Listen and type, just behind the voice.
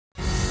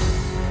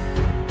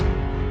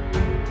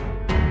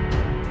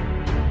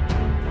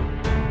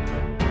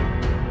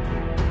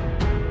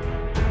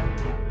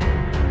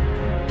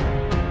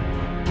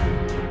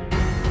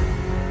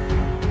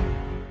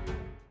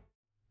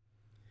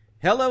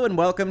Hello and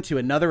welcome to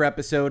another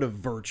episode of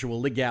Virtual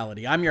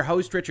Legality. I'm your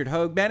host, Richard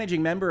Hoeg,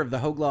 managing member of the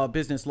Hoeg Law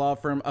Business Law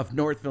Firm of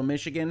Northville,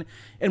 Michigan.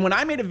 And when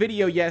I made a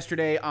video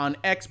yesterday on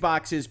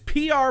Xbox's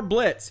PR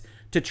Blitz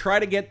to try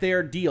to get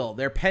their deal,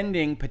 their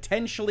pending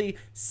potentially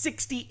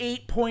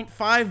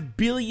 $68.5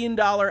 billion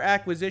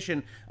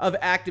acquisition of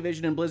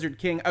Activision and Blizzard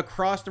King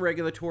across the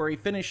regulatory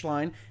finish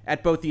line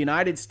at both the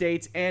United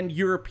States and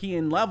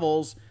European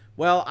levels,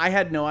 well, I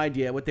had no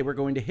idea what they were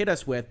going to hit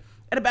us with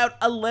at about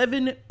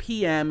 11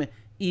 p.m.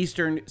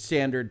 Eastern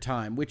Standard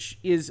Time, which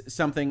is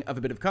something of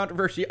a bit of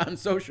controversy on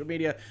social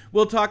media.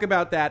 We'll talk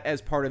about that as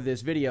part of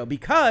this video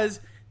because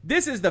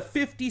this is the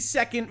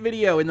 52nd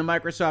video in the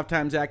Microsoft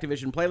Times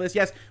Activision playlist.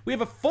 Yes, we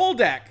have a full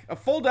deck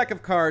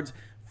of cards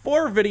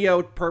for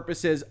video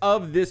purposes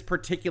of this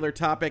particular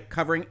topic,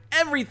 covering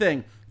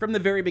everything from the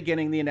very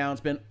beginning, the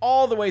announcement,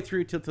 all the way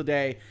through till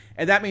today.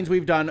 And that means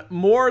we've done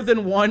more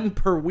than one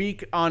per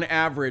week on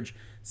average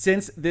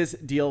since this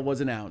deal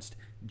was announced.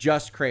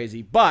 Just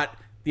crazy. But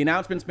the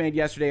announcements made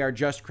yesterday are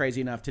just crazy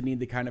enough to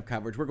need the kind of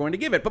coverage we're going to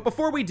give it. But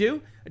before we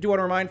do, I do want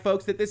to remind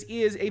folks that this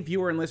is a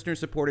viewer and listener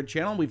supported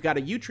channel. We've got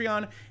a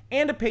Utreon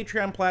and a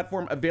Patreon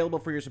platform available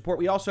for your support.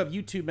 We also have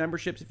YouTube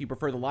memberships if you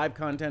prefer the live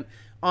content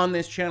on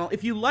this channel.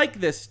 If you like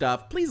this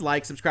stuff, please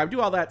like, subscribe,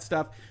 do all that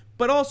stuff.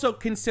 But also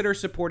consider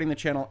supporting the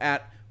channel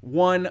at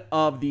one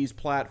of these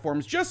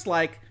platforms, just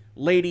like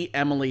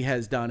LadyEmily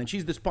has done, and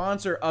she's the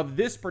sponsor of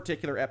this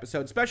particular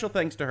episode. Special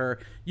thanks to her.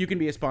 You can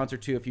be a sponsor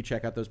too if you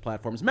check out those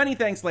platforms. Many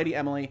thanks,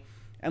 LadyEmily,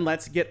 and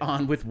let's get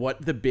on with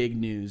what the big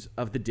news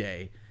of the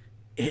day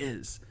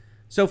is.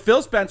 So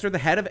Phil Spencer, the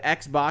head of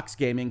Xbox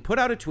Gaming, put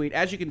out a tweet,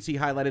 as you can see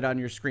highlighted on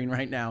your screen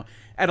right now,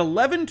 at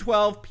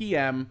 11:12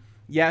 p.m.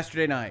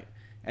 yesterday night,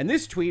 and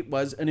this tweet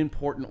was an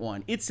important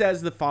one. It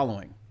says the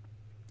following: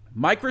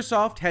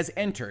 Microsoft has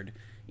entered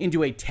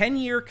into a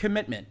 10-year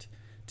commitment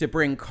to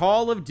bring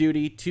Call of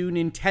Duty to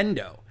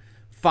Nintendo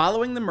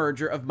following the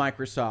merger of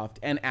Microsoft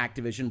and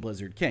Activision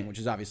Blizzard King, which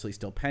is obviously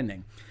still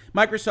pending.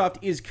 Microsoft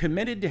is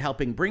committed to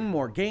helping bring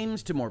more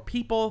games to more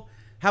people,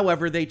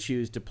 however they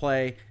choose to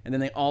play. And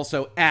then they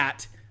also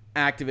at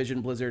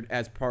Activision Blizzard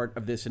as part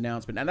of this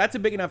announcement. Now, that's a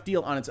big enough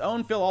deal on its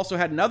own. Phil also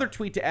had another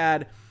tweet to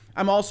add.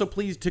 I'm also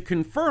pleased to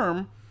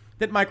confirm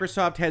that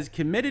Microsoft has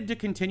committed to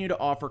continue to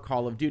offer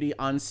Call of Duty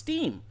on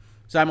Steam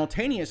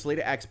simultaneously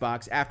to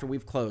Xbox after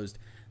we've closed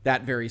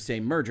that very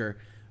same merger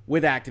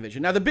with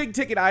Activision. Now, the big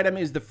ticket item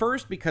is the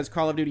first because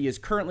Call of Duty is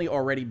currently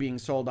already being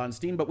sold on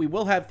Steam, but we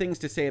will have things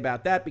to say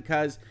about that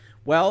because,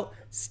 well,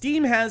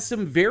 Steam has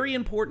some very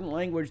important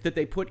language that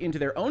they put into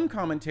their own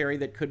commentary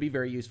that could be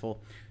very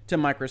useful to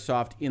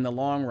Microsoft in the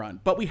long run.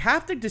 But we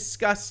have to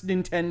discuss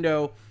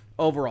Nintendo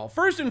overall.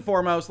 First and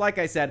foremost, like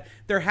I said,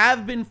 there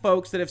have been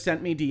folks that have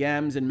sent me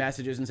DMs and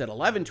messages and said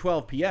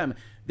 11:12 p.m.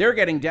 They're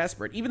getting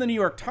desperate. Even the New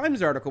York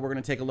Times article we're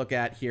going to take a look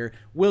at here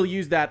will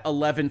use that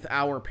 11th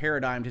hour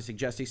paradigm to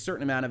suggest a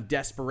certain amount of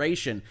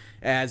desperation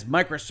as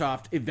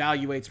Microsoft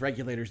evaluates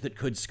regulators that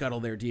could scuttle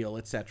their deal,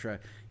 etc.,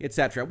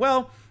 etc.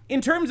 Well,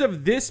 in terms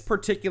of this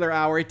particular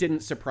hour, it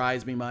didn't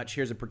surprise me much.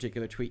 Here's a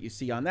particular tweet you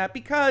see on that,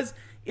 because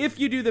if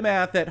you do the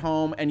math at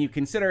home and you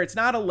consider it's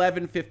not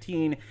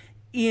 11:15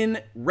 in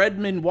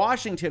Redmond,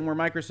 Washington, where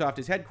Microsoft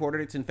is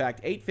headquartered, it's in fact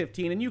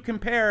 8:15, and you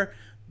compare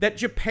that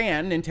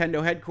Japan,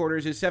 Nintendo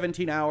headquarters, is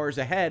 17 hours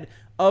ahead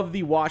of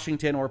the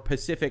Washington or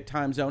Pacific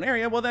time zone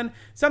area, well then,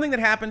 something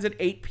that happens at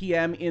 8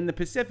 p.m. in the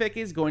Pacific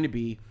is going to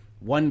be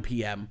 1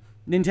 p.m.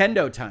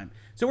 Nintendo time.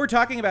 So we're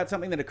talking about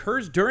something that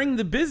occurs during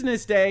the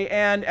business day,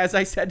 and as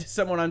I said to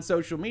someone on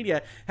social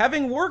media,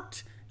 having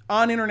worked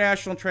on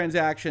international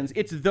transactions,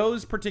 it's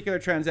those particular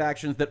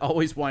transactions that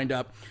always wind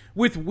up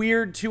with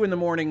weird 2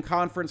 a.m.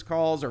 conference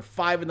calls or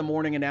 5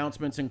 a.m.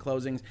 announcements and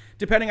closings,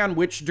 depending on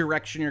which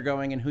direction you're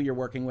going and who you're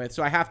working with.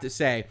 So I have to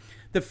say,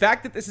 the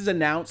fact that this is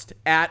announced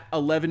at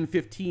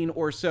 11:15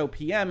 or so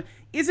p.m.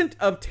 isn't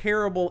of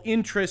terrible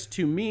interest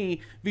to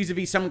me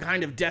vis-a-vis some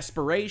kind of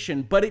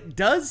desperation, but it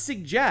does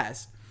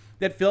suggest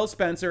that Phil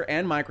Spencer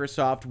and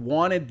Microsoft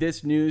wanted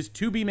this news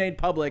to be made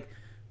public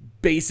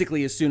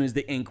basically as soon as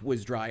the ink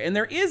was dry. And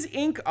there is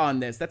ink on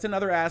this. That's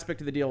another aspect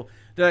of the deal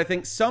that I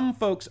think some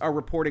folks are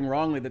reporting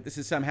wrongly, that this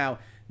is somehow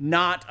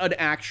not an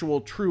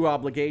actual true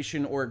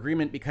obligation or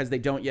agreement because they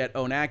don't yet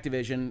own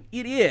Activision.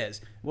 It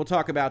is. We'll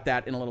talk about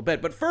that in a little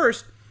bit. But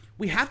first,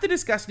 we have to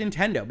discuss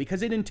Nintendo,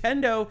 because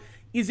Nintendo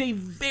is a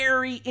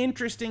very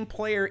interesting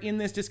player in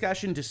this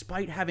discussion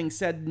despite having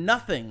said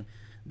nothing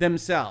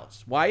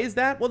themselves. Why is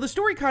that? Well, the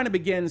story kind of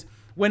begins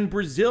when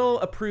Brazil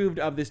approved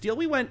of this deal.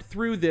 We went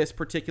through this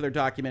particular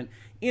document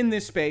in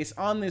this space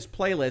on this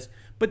playlist,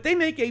 but they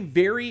make a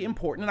very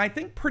important and I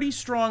think pretty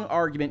strong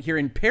argument here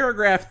in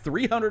paragraph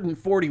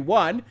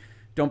 341.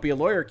 Don't be a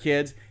lawyer,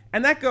 kids.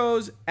 And that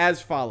goes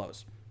as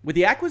follows. With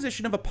the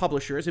acquisition of a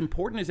publisher as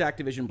important as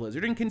Activision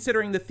Blizzard, and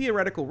considering the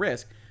theoretical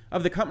risk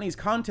of the company's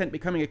content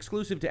becoming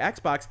exclusive to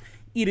Xbox,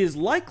 it is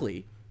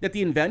likely that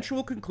the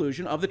eventual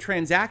conclusion of the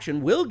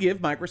transaction will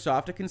give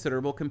Microsoft a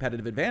considerable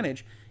competitive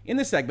advantage in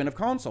the segment of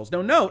consoles.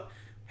 Now note,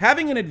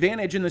 Having an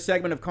advantage in the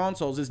segment of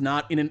consoles is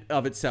not in and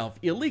of itself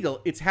illegal.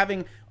 It's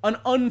having an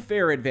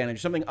unfair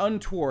advantage, something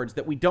untowards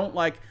that we don't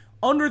like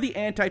under the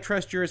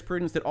antitrust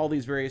jurisprudence that all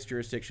these various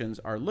jurisdictions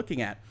are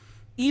looking at.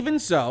 Even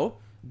so,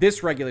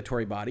 this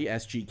regulatory body,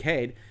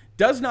 SGCADE,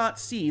 does not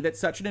see that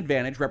such an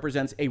advantage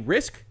represents a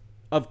risk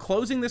of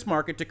closing this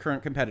market to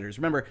current competitors.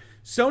 Remember,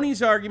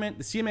 Sony's argument,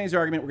 the CMA's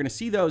argument, we're going to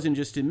see those in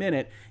just a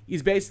minute,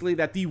 is basically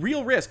that the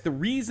real risk, the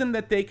reason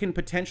that they can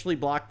potentially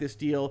block this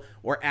deal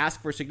or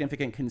ask for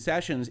significant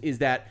concessions is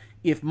that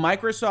if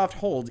Microsoft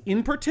holds,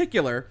 in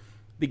particular,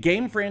 the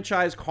game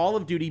franchise Call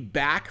of Duty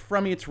back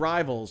from its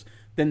rivals,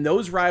 then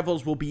those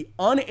rivals will be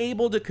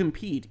unable to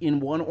compete in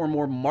one or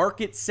more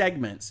market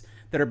segments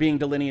that are being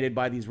delineated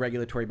by these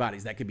regulatory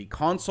bodies. That could be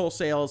console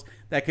sales,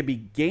 that could be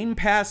Game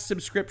Pass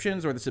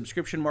subscriptions or the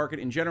subscription market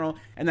in general,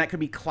 and that could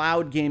be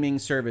cloud gaming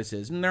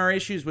services. And there are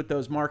issues with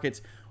those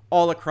markets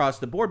all across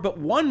the board. But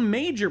one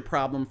major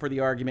problem for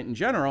the argument in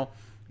general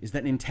is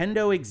that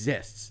Nintendo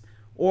exists.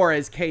 Or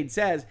as Cade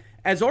says,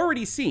 as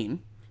already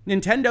seen,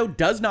 Nintendo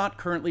does not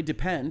currently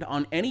depend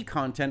on any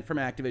content from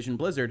Activision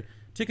Blizzard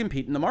to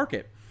compete in the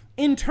market.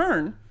 In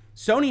turn,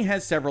 Sony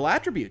has several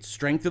attributes: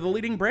 strength of the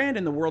leading brand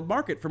in the world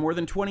market for more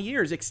than 20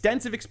 years,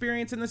 extensive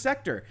experience in the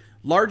sector,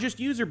 largest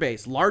user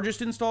base,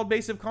 largest installed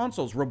base of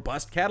consoles,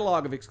 robust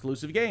catalog of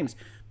exclusive games,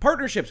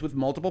 partnerships with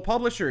multiple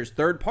publishers,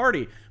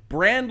 third-party,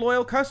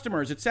 brand-loyal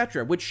customers,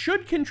 etc., which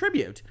should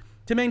contribute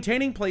to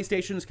maintaining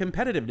PlayStation's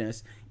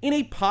competitiveness in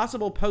a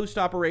possible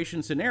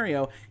post-operation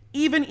scenario,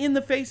 even in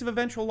the face of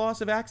eventual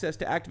loss of access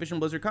to Activision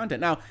Blizzard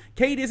content. Now,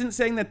 Cade isn't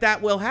saying that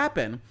that will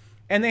happen,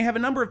 and they have a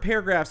number of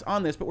paragraphs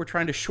on this, but we're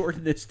trying to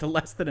shorten this to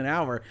less than an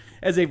hour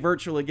as a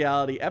virtual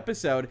legality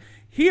episode.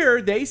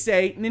 Here, they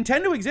say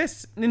Nintendo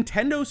exists,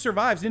 Nintendo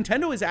survives,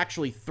 Nintendo is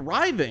actually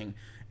thriving,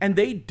 and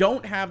they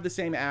don't have the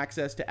same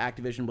access to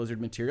Activision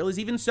Blizzard material as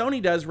even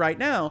Sony does right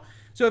now.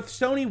 So if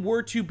Sony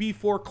were to be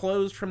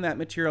foreclosed from that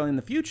material in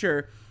the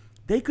future,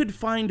 they could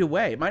find a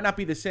way. It might not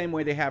be the same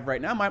way they have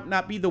right now, might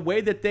not be the way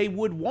that they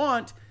would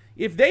want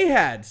if they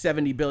had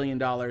 $70 billion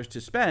to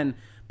spend,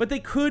 but they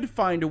could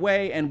find a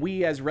way, and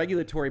we as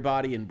regulatory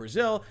body in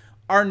Brazil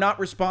are not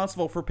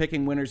responsible for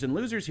picking winners and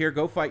losers here.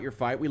 Go fight your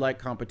fight. We like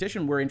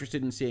competition. We're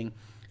interested in seeing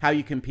how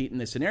you compete in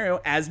this scenario,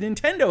 as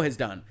Nintendo has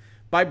done,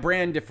 by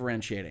brand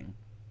differentiating.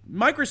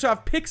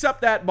 Microsoft picks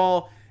up that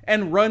ball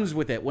and runs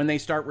with it when they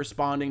start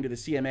responding to the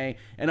CMA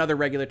and other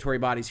regulatory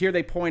bodies. Here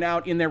they point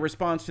out in their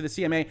response to the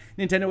CMA,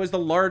 Nintendo is the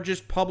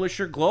largest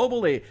publisher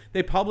globally.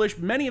 They publish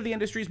many of the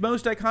industry's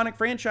most iconic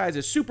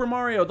franchises: Super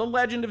Mario, The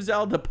Legend of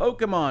Zelda,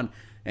 Pokemon,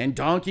 and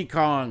Donkey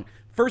Kong.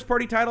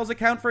 First-party titles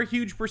account for a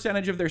huge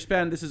percentage of their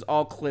spend. This is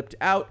all clipped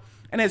out.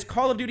 And as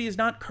Call of Duty is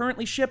not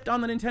currently shipped on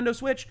the Nintendo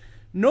Switch,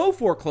 no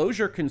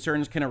foreclosure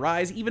concerns can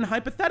arise, even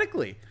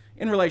hypothetically,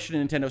 in relation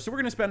to Nintendo. So we're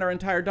going to spend our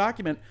entire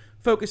document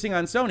focusing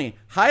on Sony,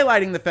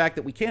 highlighting the fact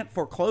that we can't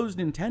foreclose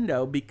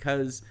Nintendo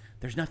because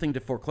there's nothing to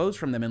foreclose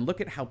from them. And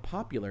look at how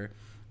popular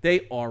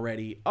they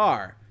already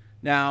are.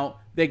 Now,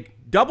 they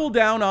double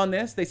down on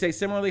this. They say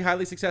similarly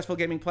highly successful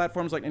gaming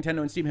platforms like Nintendo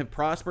and Steam have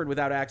prospered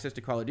without access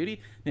to Call of Duty.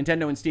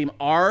 Nintendo and Steam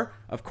are,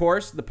 of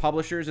course, the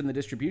publishers and the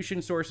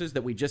distribution sources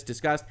that we just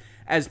discussed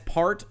as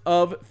part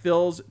of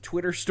Phil's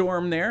Twitter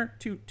storm there.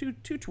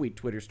 Two-tweet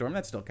Twitter storm.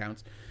 That still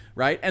counts,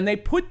 right? And they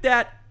put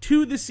that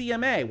to the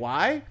CMA.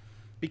 Why?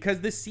 Because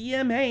the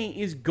CMA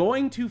is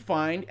going to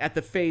find at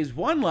the Phase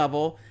 1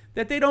 level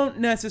that they don't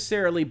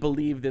necessarily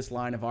believe this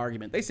line of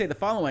argument. They say the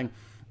following: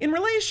 in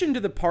relation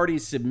to the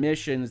parties'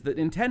 submissions that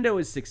Nintendo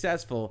is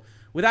successful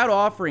without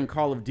offering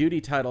Call of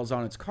Duty titles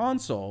on its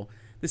console,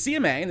 the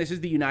CMA, and this is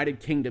the United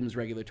Kingdom's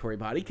regulatory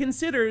body,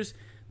 considers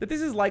that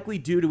this is likely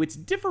due to its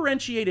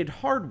differentiated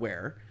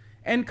hardware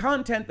and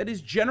content that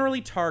is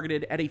generally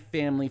targeted at a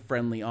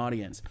family-friendly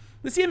audience.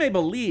 The CMA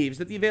believes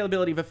that the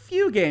availability of a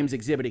few games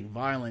exhibiting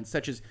violence,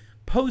 such as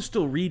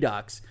Postal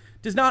Redux,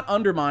 does not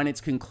undermine its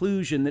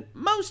conclusion that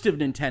most of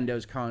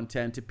Nintendo's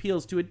content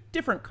appeals to a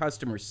different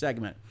customer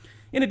segment.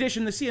 In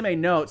addition, the CMA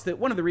notes that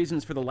one of the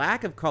reasons for the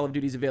lack of Call of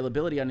Duty's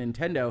availability on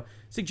Nintendo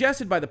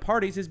suggested by the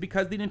parties is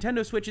because the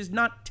Nintendo Switch is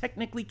not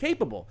technically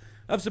capable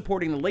of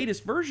supporting the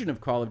latest version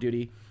of Call of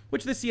Duty,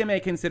 which the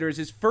CMA considers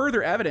is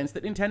further evidence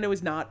that Nintendo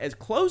is not as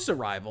close a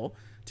rival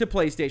to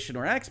PlayStation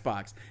or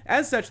Xbox.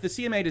 As such, the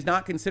CMA does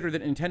not consider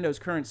that Nintendo's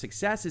current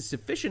success is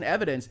sufficient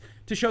evidence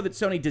to show that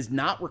Sony does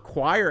not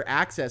require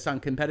access on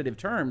competitive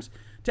terms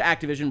to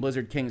Activision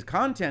Blizzard King's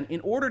content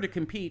in order to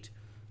compete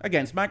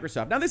against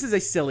Microsoft. Now, this is a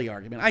silly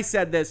argument. I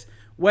said this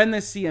when the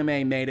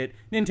CMA made it.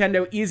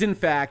 Nintendo is, in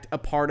fact, a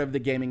part of the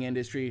gaming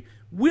industry.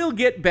 We'll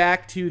get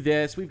back to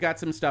this. We've got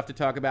some stuff to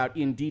talk about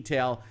in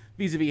detail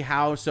vis-a-vis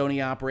how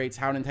Sony operates,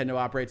 how Nintendo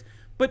operates.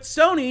 But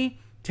Sony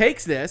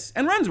takes this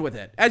and runs with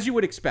it, as you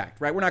would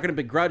expect, right? We're not going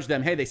to begrudge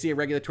them. Hey, they see a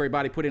regulatory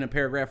body put in a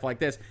paragraph like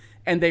this,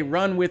 and they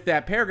run with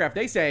that paragraph.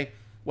 They say,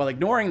 well,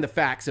 ignoring the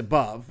facts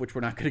above, which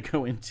we're not going to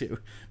go into,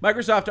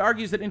 Microsoft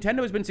argues that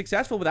Nintendo has been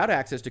successful without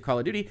access to Call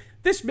of Duty.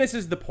 This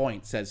misses the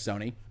point, says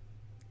Sony.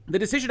 The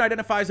decision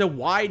identifies a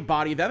wide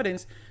body of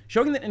evidence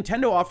showing that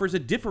Nintendo offers a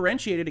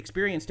differentiated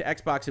experience to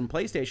Xbox and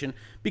PlayStation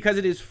because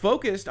it is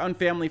focused on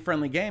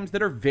family-friendly games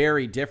that are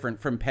very different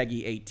from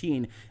PEGI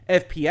 18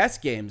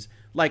 FPS games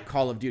like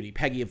Call of Duty.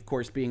 PEGI, of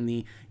course, being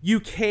the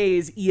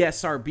UK's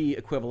ESRB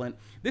equivalent.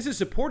 This is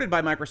supported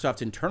by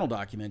Microsoft's internal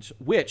documents,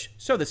 which,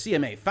 so the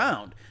CMA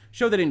found,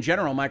 show that in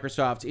general,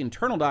 Microsoft's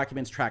internal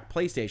documents track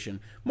PlayStation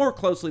more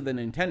closely than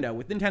Nintendo,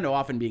 with Nintendo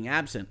often being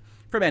absent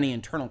from any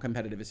internal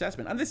competitive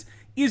assessment. And this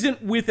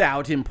isn't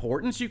without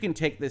importance. You can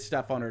take this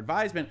stuff under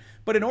advisement,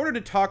 but in order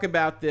to talk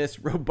about this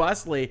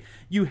robustly,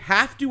 you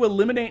have to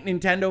eliminate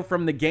Nintendo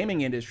from the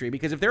gaming industry,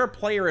 because if they're a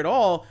player at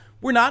all,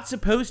 we're not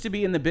supposed to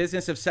be in the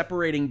business of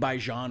separating by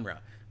genre,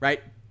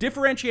 right?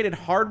 Differentiated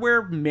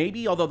hardware,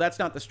 maybe, although that's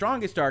not the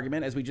strongest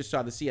argument, as we just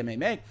saw the CMA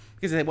make,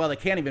 because they say, well, they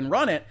can't even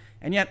run it.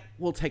 And yet,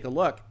 we'll take a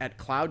look at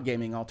cloud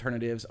gaming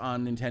alternatives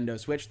on Nintendo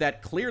Switch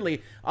that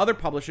clearly other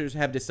publishers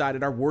have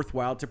decided are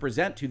worthwhile to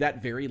present to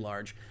that very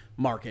large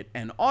market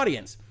and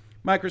audience.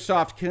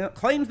 Microsoft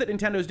claims that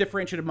Nintendo's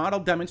differentiated model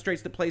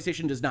demonstrates that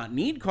PlayStation does not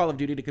need Call of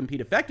Duty to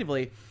compete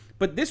effectively,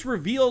 but this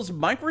reveals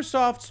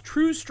Microsoft's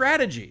true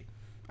strategy.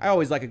 I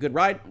always like a good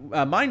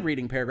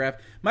mind-reading paragraph.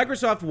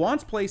 Microsoft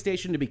wants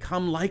PlayStation to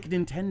become like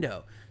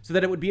Nintendo so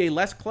that it would be a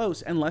less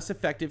close and less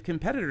effective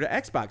competitor to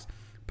Xbox.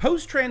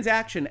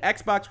 Post-transaction,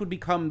 Xbox would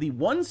become the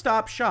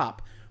one-stop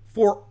shop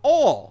for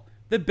all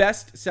the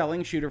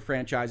best-selling shooter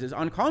franchises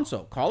on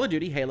console: Call of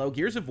Duty, Halo,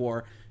 Gears of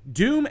War,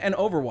 Doom, and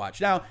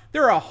Overwatch. Now,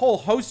 there are a whole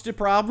host of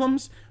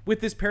problems with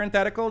this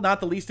parenthetical,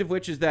 not the least of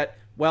which is that,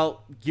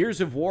 well, Gears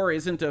of War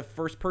isn't a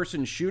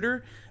first-person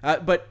shooter,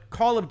 but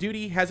Call of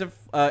Duty has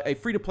a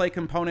free-to-play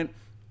component.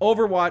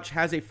 Overwatch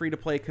has a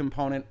free-to-play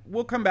component.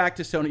 We'll come back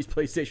to Sony's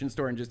PlayStation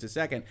Store in just a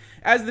second,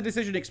 as the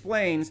decision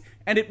explains,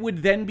 and it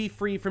would then be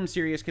free from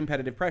serious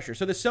competitive pressure.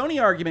 So the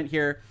Sony argument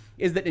here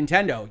is that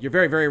Nintendo, you're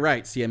very, very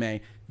right,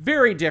 CMA,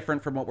 very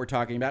different from what we're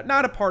talking about,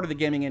 not a part of the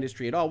gaming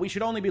industry at all. We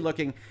should only be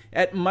looking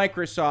at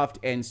Microsoft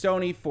and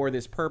Sony for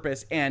this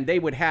purpose, and they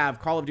would have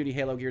Call of Duty,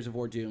 Halo, Gears of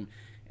War, Doom,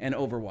 and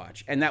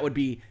Overwatch, and that would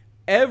be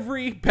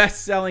every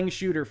best-selling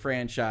shooter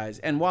franchise.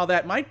 And while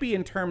that might be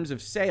in terms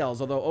of sales,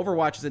 although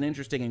Overwatch is an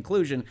interesting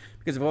inclusion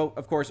because,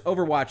 of course,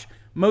 Overwatch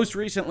most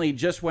recently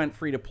just went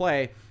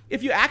free-to-play,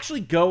 if you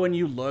actually go and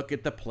you look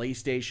at the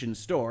PlayStation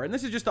Store, and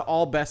this is just the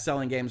all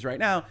best-selling games right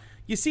now,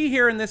 you see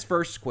here in this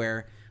first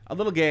square a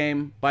little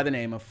game by the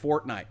name of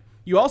Fortnite.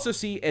 You also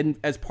see,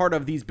 as part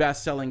of these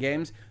best-selling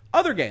games,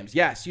 other games.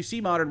 Yes, you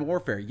see Modern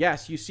Warfare.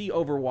 Yes, you see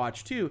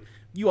Overwatch 2.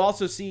 You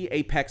also see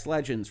Apex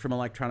Legends from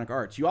Electronic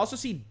Arts. You also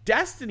see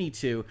Destiny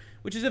 2,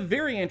 which is a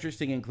very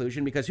interesting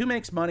inclusion because who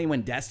makes money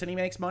when Destiny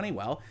makes money?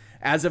 Well,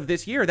 as of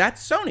this year,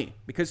 that's Sony,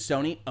 because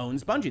Sony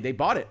owns Bungie. They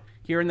bought it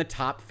here in the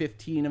top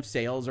 15 of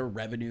sales or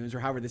revenues, or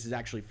however this is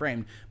actually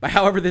framed, by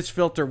however this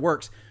filter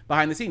works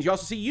behind the scenes. You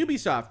also see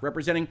Ubisoft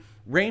representing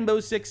Rainbow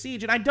Six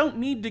Siege, and I don't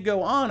need to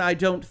go on, I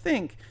don't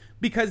think,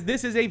 because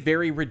this is a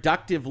very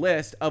reductive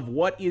list of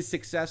what is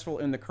successful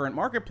in the current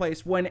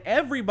marketplace when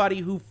everybody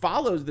who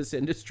follows this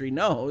industry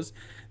knows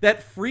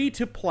that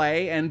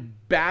free-to-play and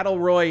battle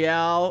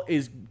royale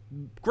is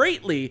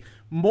greatly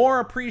more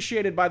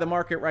appreciated by the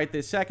market right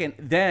this second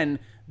than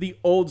the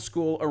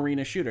old-school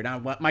arena shooter.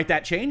 Now, might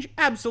that change?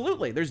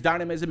 Absolutely. There's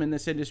dynamism in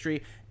this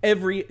industry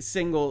every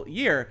single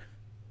year,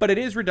 but it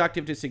is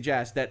reductive to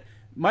suggest that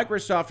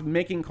Microsoft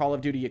making Call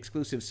of Duty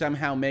exclusive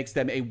somehow makes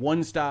them a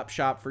one-stop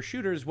shop for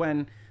shooters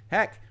when,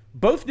 heck,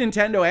 both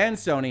Nintendo and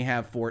Sony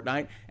have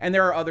Fortnite, and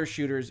there are other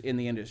shooters in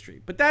the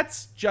industry. But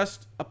that's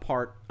just a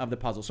part of the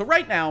puzzle. So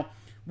right now,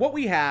 what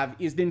we have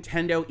is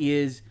Nintendo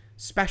is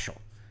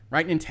special,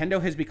 right?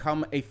 Nintendo has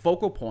become a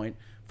focal point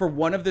for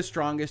one of the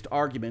strongest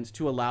arguments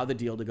to allow the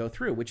deal to go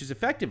through, which is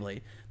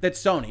effectively that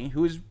Sony,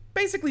 who is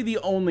basically the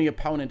only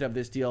opponent of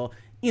this deal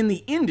in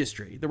the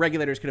industry — the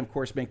regulators can, of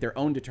course, make their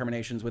own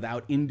determinations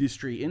without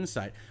industry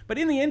insight — but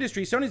in the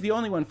industry, Sony's the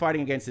only one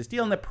fighting against this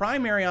deal, and the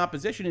primary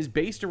opposition is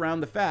based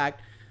around the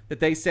fact that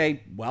they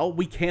say, well,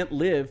 we can't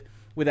live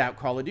without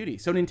Call of Duty.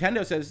 So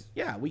Nintendo says,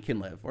 yeah, we can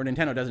live. Or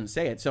Nintendo doesn't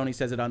say it. Sony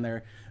says it on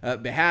their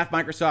behalf.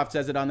 Microsoft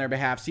says it on their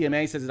behalf.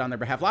 CMA says it on their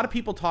behalf. A lot of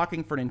people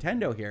talking for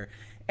Nintendo here.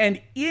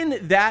 And in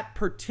that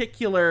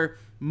particular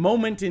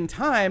moment in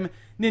time,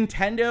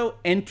 Nintendo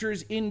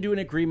enters into an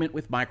agreement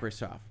with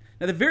Microsoft.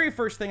 Now, the very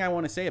first thing I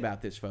want to say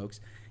about this, folks,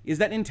 is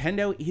that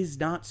Nintendo is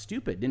not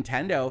stupid.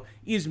 Nintendo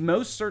is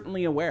most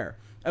certainly aware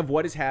of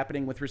what is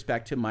happening with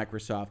respect to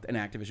Microsoft and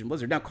Activision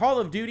Blizzard. Now, Call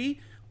of Duty,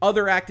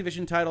 other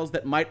Activision titles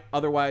that might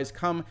otherwise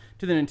come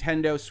to the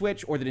Nintendo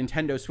Switch or the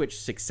Nintendo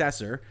Switch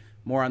successor,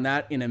 more on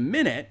that in a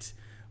minute,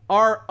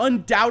 are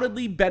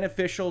undoubtedly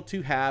beneficial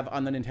to have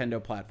on the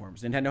Nintendo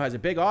platforms. Nintendo has a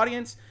big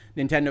audience.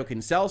 Nintendo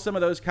can sell some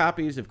of those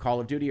copies of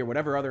Call of Duty or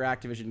whatever other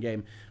Activision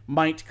game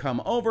might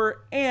come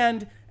over,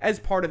 and as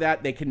part of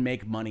that, they can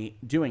make money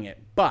doing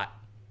it. But,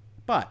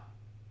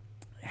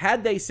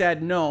 had they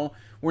said, no,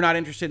 we're not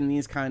interested in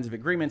these kinds of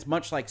agreements,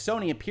 much like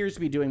Sony appears to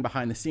be doing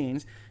behind the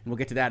scenes, and we'll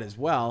get to that as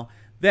well,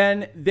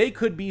 then they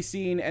could be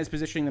seen as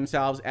positioning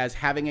themselves as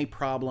having a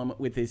problem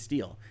with this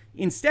deal.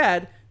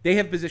 Instead, they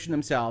have positioned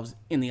themselves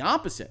in the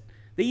opposite.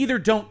 They either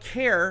don't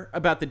care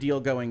about the deal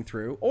going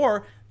through,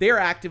 or they are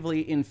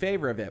actively in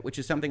favor of it, which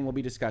is something we'll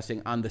be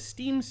discussing on the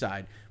Steam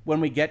side when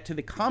we get to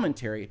the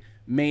commentary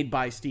made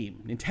by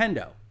Steam.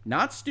 Nintendo,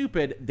 not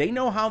stupid. They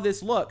know how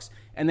this looks,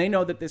 and they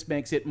know that this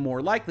makes it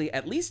more likely,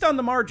 at least on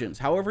the margins,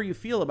 however you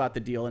feel about the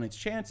deal and its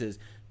chances,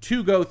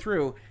 to go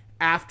through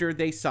after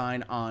they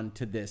sign on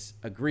to this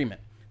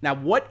agreement. Now,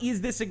 what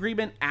is this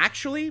agreement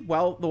actually?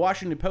 Well, the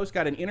Washington Post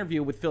got an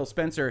interview with Phil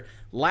Spencer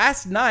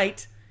last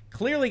night,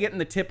 clearly getting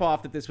the tip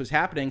off that this was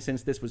happening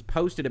since this was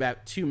posted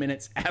about 2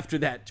 minutes after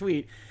that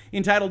tweet,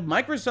 entitled,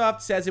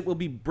 "Microsoft says it will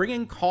be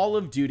bringing Call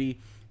of Duty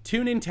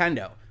to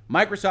Nintendo.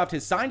 Microsoft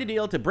has signed a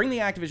deal to bring the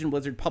Activision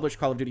Blizzard published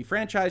Call of Duty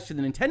franchise to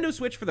the Nintendo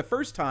Switch for the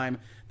first time,"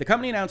 the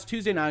company announced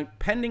Tuesday night,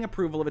 pending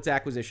approval of its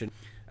acquisition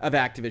of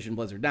Activision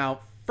Blizzard. Now,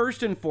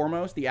 first and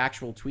foremost, the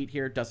actual tweet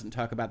here doesn't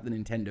talk about the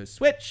Nintendo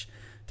Switch,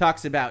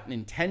 talks about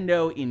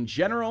Nintendo in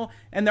general,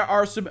 and there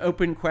are some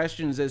open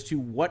questions as to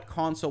what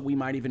console we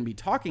might even be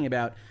talking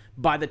about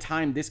by the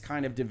time this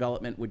kind of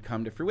development would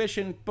come to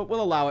fruition, but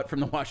we'll allow it from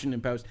the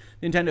Washington Post.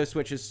 Nintendo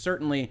Switch is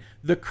certainly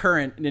the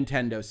current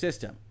Nintendo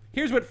system.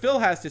 Here's what Phil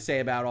has to say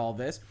about all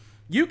this.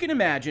 "You can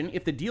imagine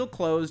if the deal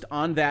closed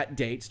on that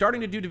date,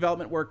 starting to do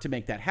development work to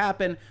make that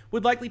happen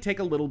would likely take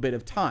a little bit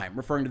of time,"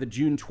 referring to the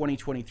June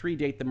 2023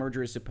 date the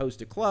merger is supposed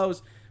to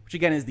close, which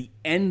again is the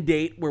end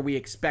date where we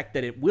expect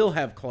that it will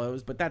have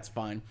closed, but that's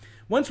fine.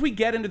 "Once we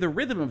get into the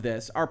rhythm of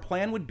this, our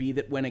plan would be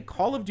that when a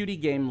Call of Duty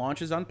game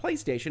launches on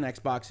PlayStation,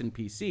 Xbox, and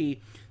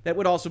PC, that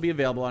would also be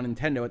available on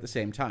Nintendo at the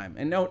same time."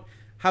 And note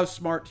how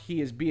smart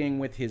he is being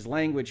with his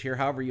language here,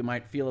 however you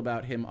might feel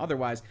about him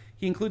otherwise.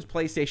 He includes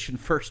PlayStation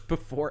first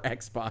before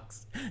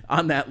Xbox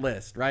on that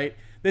list, right?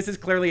 This is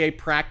clearly a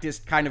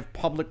practiced kind of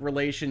public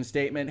relations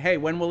statement. Hey,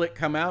 when will it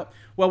come out?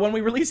 Well, when we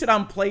release it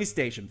on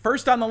PlayStation,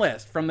 first on the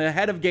list from the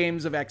head of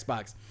games of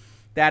Xbox.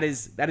 That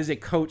is a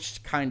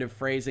coached kind of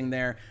phrasing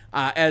there.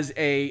 As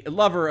a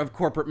lover of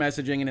corporate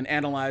messaging and an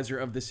analyzer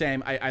of the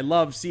same, I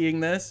love seeing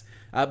this,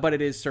 but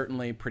it is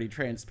certainly pretty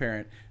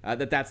transparent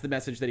that that's the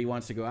message that he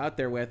wants to go out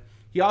there with.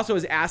 He also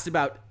is asked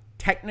about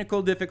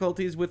technical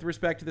difficulties with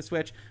respect to the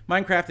Switch.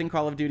 Minecraft and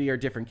Call of Duty are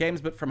different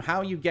games, but from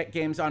how you get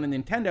games on a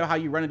Nintendo, how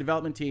you run a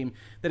development team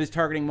that is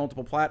targeting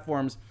multiple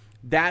platforms,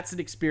 that's an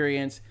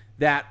experience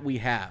that we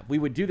have. We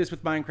would do this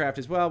with Minecraft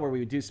as well, where we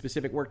would do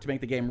specific work to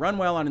make the game run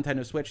well on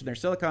Nintendo Switch and their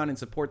Silicon and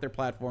support their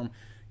platform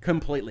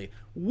completely.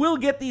 We'll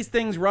get these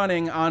things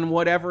running on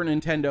whatever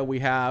Nintendo we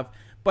have,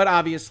 but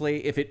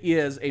obviously, if it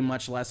is a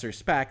much lesser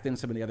spec than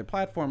some of the other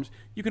platforms,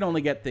 you can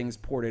only get things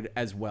ported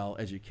as well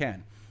as you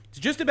can. It's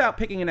just about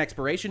picking an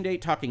expiration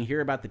date, talking here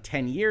about the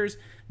 10 years,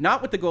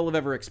 not with the goal of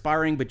ever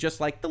expiring, but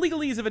just like the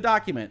legalese of a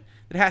document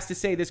that has to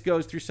say this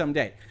goes through some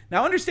date.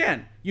 Now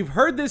understand, you've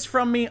heard this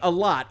from me a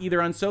lot,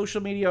 either on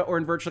social media or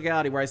in virtual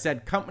reality, where I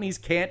said companies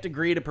can't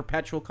agree to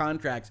perpetual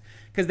contracts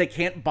because they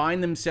can't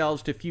bind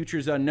themselves to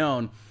futures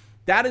unknown.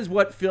 That is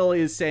what Phil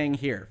is saying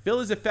here. Phil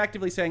is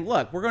effectively saying,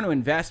 look, we're going to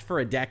invest for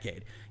a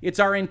decade. It's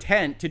our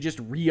intent to just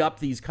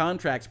re-up these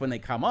contracts when they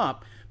come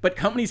up, but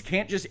companies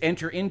can't just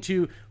enter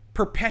into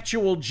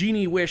perpetual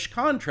genie wish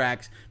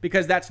contracts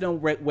because that's no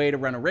way to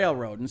run a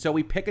railroad. And so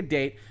we pick a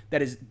date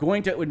that is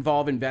going to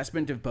involve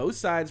investment of both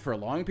sides for a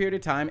long period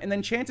of time, and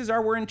then chances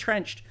are we're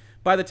entrenched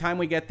by the time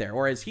we get there.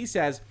 Or as he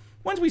says,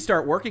 once we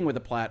start working with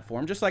a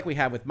platform, just like we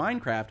have with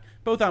Minecraft,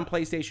 both on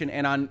PlayStation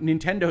and on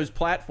Nintendo's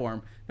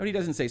platform, note he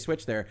doesn't say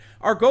Switch there,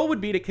 our goal would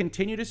be to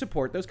continue to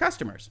support those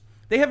customers.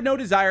 They have no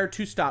desire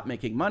to stop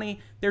making money.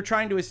 They're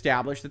trying to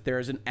establish that there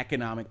is an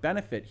economic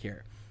benefit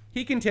here.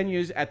 He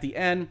continues at the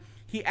end.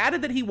 He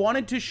added that he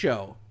wanted to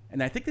show,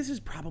 and I think this is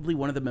probably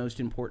one of the most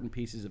important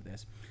pieces of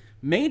this,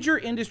 major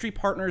industry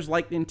partners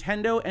like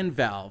Nintendo and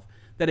Valve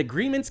that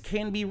agreements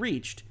can be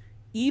reached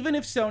even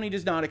if Sony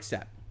does not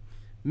accept.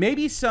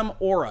 Maybe some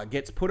aura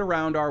gets put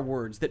around our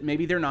words that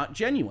maybe they're not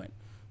genuine.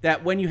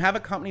 That when you have a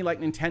company like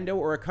Nintendo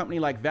or a company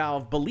like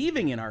Valve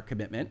believing in our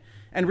commitment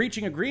and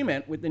reaching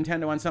agreement with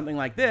Nintendo on something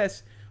like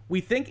this, we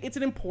think it's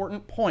an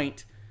important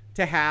point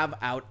to have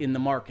out in the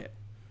market.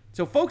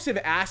 So folks have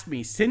asked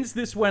me since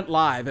this went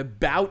live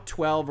about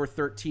 12 or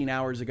 13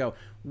 hours ago,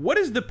 what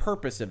is the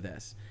purpose of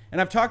this? And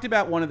I've talked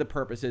about one of the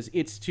purposes.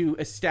 It's to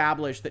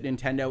establish that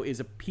Nintendo is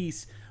a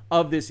piece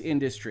of this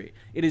industry.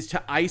 It is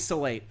to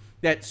isolate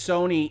that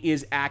Sony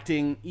is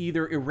acting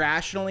either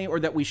irrationally or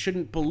that we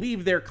shouldn't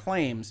believe their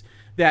claims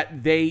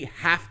that they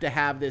have to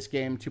have this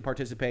game to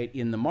participate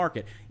in the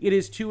market. It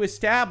is to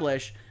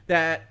establish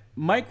that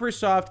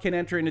Microsoft can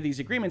enter into these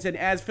agreements. And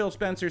as Phil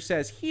Spencer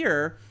says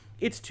here,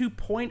 it's to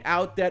point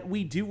out that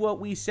we do what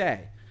we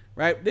say,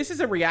 right? This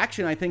is a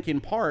reaction, I think, in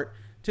part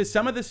to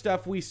some of the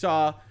stuff we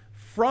saw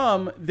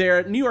from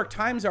their New York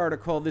Times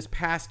article this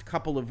past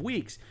couple of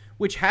weeks,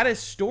 which had a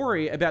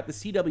story about the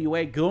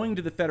CWA going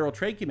to the Federal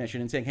Trade Commission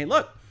and saying, hey,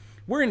 look,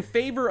 we're in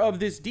favor of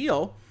this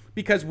deal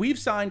because we've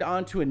signed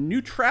on to a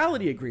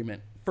neutrality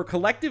agreement for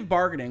collective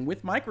bargaining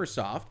with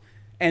Microsoft,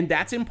 and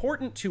that's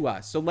important to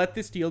us. So let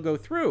this deal go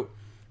through.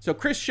 So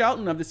Chris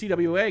Shelton of the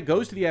CWA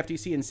goes to the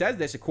FTC and says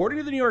this, according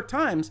to the New York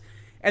Times,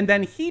 And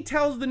then he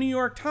tells the New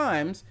York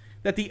Times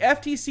that the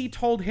FTC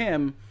told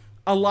him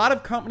a lot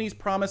of companies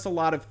promise a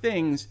lot of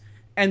things,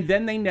 and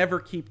then they never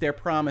keep their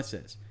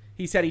promises.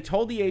 He said he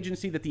told the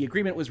agency that the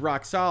agreement was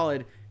rock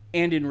solid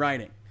and in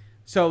writing.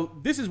 So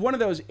this is one of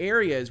those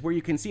areas where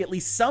you can see at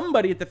least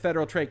somebody at the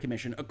Federal Trade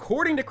Commission,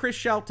 according to Chris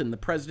Shelton, the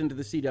president of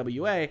the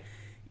CWA,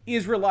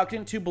 is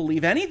reluctant to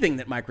believe anything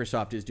that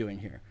Microsoft is doing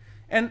here.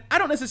 And I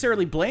don't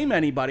necessarily blame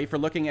anybody for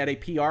looking at a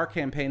PR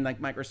campaign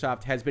like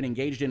Microsoft has been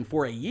engaged in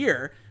for a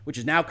year, which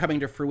is now coming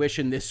to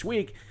fruition this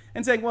week,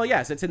 and saying, well,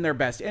 yes, it's in their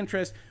best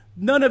interest.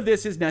 None of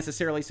this is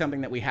necessarily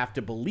something that we have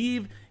to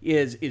believe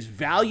is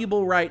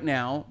valuable right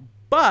now,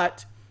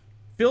 but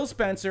Phil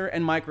Spencer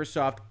and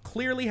Microsoft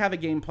clearly have a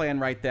game plan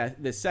right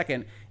this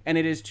second, and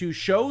it is to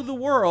show the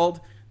world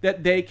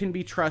that they can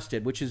be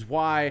trusted, which is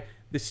why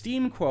the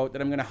Steam quote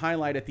that I'm going to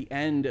highlight at the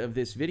end of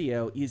this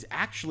video is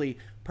actually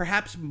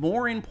perhaps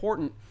more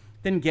important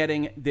than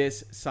getting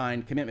this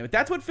signed commitment. But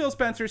that's what Phil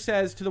Spencer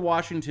says to the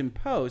Washington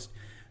Post.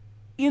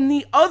 In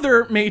the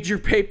other major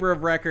paper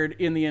of record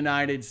in the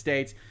United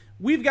States,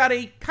 we've got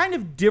a kind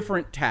of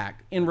different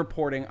tack in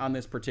reporting on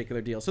this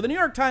particular deal. So the New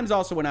York Times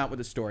also went out with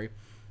a story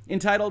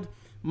entitled,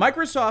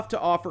 Microsoft to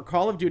offer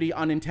Call of Duty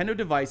on Nintendo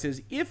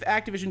devices if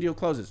Activision deal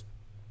closes.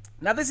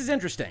 Now, this is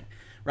interesting,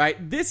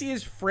 right? This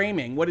is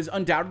framing what is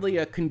undoubtedly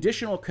a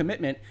conditional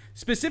commitment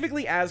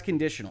specifically as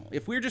conditional.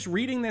 If we're just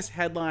reading this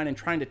headline and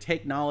trying to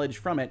take knowledge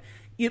from it,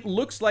 it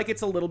looks like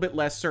it's a little bit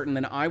less certain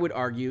than I would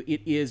argue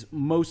it is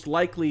most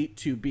likely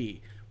to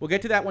be. We'll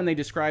get to that when they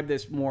describe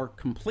this more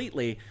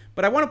completely,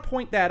 but I want to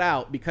point that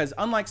out because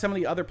unlike some of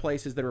the other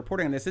places that are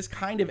reporting on this, this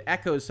kind of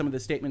echoes some of the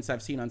statements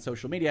I've seen on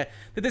social media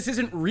that this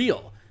isn't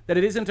real, that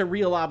it isn't a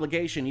real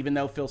obligation, even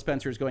though Phil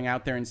Spencer is going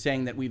out there and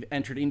saying that we've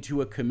entered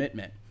into a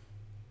commitment.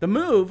 The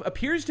move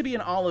appears to be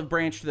an olive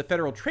branch to the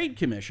Federal Trade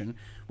Commission,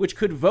 which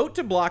could vote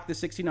to block the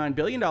 $69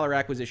 billion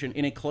acquisition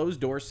in a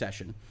closed-door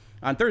session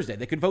on Thursday.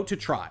 They could vote to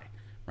try.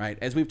 Right?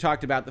 As we've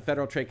talked about, the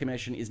Federal Trade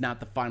Commission is not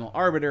the final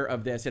arbiter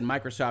of this, and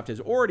Microsoft has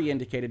already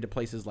indicated to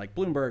places like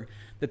Bloomberg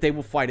that they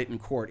will fight it in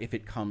court if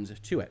it comes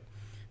to it.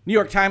 New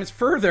York Times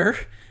further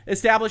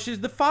establishes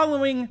the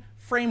following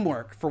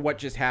framework for what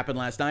just happened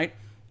last night.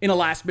 In a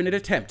last-minute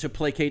attempt to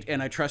placate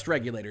antitrust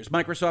regulators,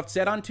 Microsoft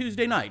said on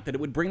Tuesday night that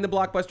it would bring the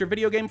blockbuster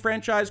video game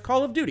franchise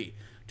Call of Duty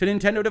to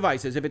Nintendo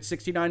devices if its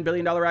 $69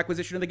 billion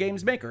acquisition of the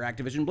game's maker,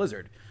 Activision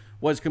Blizzard,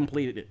 was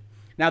completed.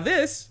 Now,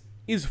 this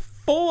is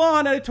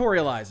full-on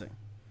editorializing.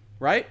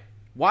 Right?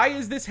 Why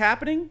is this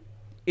happening?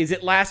 Is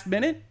it last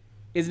minute?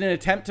 Is it an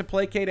attempt to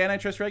placate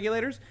antitrust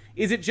regulators?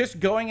 Is it just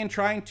going and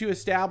trying to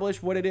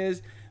establish what it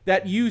is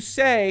that you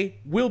say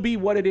will be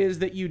what it is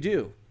that you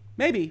do?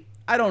 Maybe.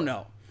 I don't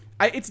know.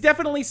 It's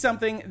definitely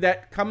something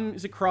that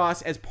comes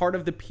across as part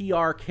of the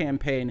PR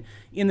campaign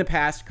in the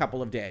past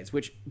couple of days,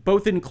 which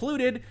both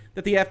included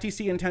that the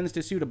FTC intends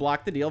to sue to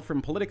block the deal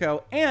from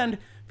Politico and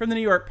from the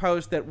New York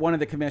Post that one of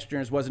the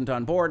commissioners wasn't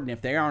on board. And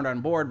if they aren't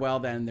on board, well,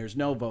 then there's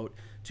no vote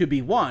to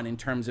be won in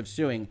terms of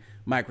suing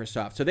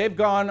Microsoft. So they've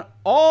gone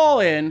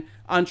all in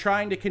on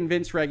trying to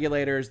convince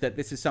regulators that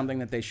this is something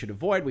that they should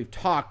avoid. We've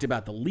talked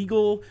about the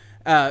legal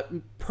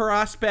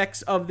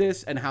prospects of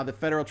this and how the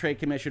Federal Trade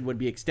Commission would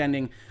be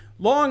extending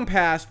long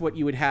past what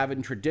you would have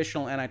in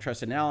traditional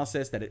antitrust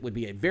analysis, that it would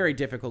be a very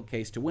difficult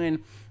case to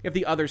win if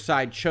the other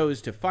side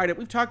chose to fight it.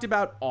 We've talked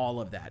about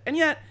all of that. And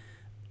yet,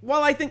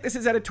 while I think this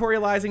is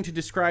editorializing to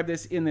describe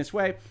this in this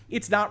way,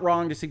 it's not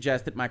wrong to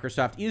suggest that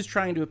Microsoft is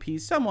trying to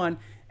appease someone,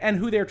 and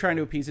who they're trying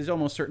to appease is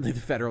almost certainly the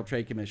Federal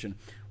Trade Commission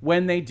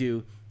when they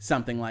do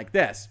something like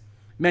this.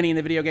 Many in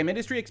the video game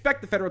industry expect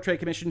the Federal Trade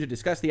Commission to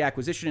discuss the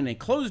acquisition in a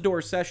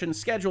closed-door session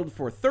scheduled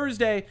for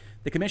Thursday.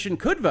 The commission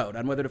could vote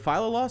on whether to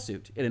file a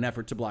lawsuit in an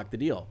effort to block the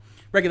deal.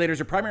 Regulators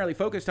are primarily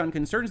focused on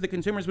concerns that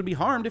consumers would be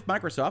harmed if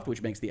Microsoft,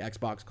 which makes the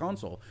Xbox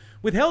console,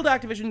 withheld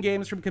Activision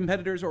games from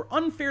competitors or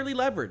unfairly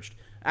leveraged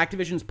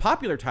Activision's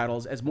popular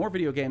titles as more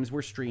video games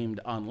were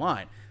streamed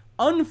online.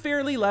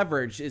 Unfairly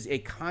leveraged is a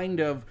kind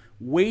of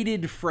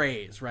weighted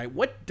phrase, right?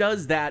 What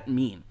does that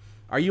mean?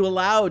 Are you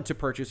allowed to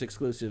purchase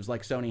exclusives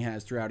like Sony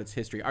has throughout its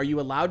history? Are you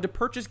allowed to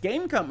purchase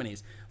game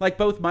companies like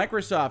both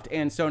Microsoft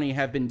and Sony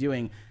have been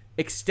doing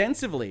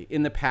extensively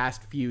in the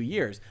past few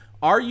years?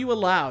 Are you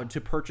allowed to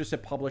purchase a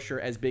publisher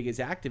as big as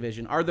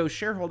Activision? Are those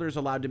shareholders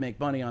allowed to make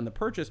money on the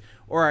purchase,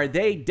 or are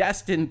they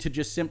destined to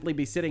just simply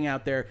be sitting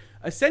out there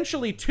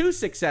essentially too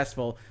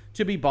successful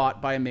to be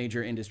bought by a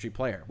major industry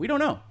player? We don't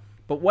know.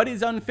 But what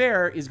is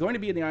unfair is going to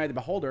be in the eye of the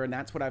beholder, and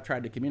that's what I've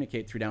tried to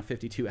communicate through now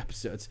 52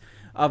 episodes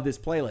of this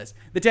playlist.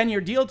 The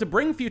 10-year deal to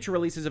bring future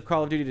releases of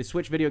Call of Duty to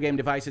Switch video game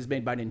devices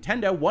made by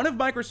Nintendo, one of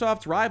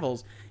Microsoft's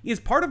rivals,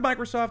 is part of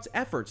Microsoft's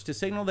efforts to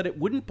signal that it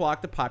wouldn't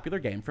block the popular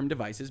game from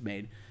devices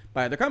made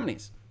by other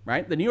companies,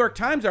 right? The New York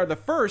Times are the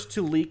first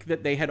to leak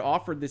that they had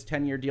offered this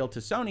 10-year deal to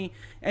Sony,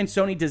 and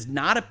Sony does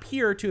not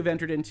appear to have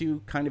entered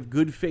into kind of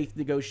good faith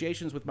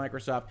negotiations with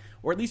Microsoft,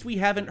 or at least we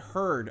haven't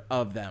heard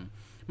of them.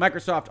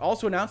 Microsoft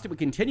also announced it would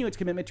continue its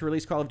commitment to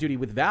release Call of Duty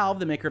with Valve,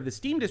 the maker of the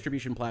Steam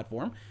distribution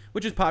platform,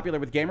 which is popular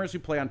with gamers who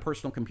play on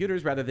personal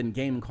computers rather than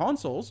game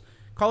consoles.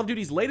 Call of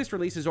Duty's latest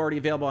release is already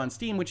available on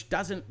Steam, which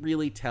doesn't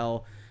really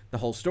tell the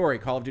whole story.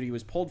 Call of Duty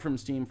was pulled from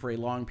Steam for a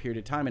long period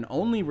of time and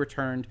only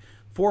returned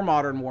for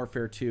Modern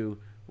Warfare 2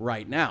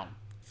 right now.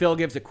 Phil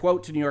gives a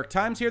quote to New York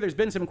Times here. There's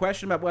been some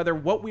question about whether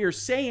what we are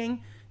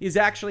saying is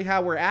actually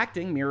how we're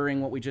acting, mirroring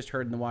what we just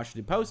heard in the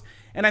Washington Post.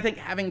 And I think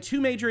having two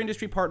major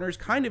industry partners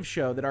kind of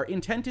show that our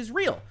intent is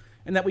real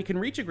and that we can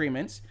reach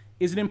agreements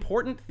is an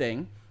important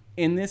thing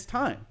in this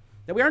time.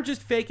 That we aren't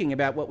just faking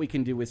about what we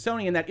can do with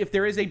Sony, and that if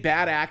there is a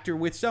bad actor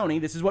with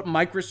Sony, this is what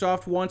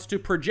Microsoft wants to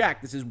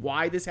project. This is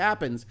why this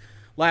happens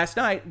last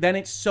night. Then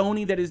it's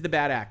Sony that is the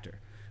bad actor,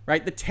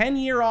 right? The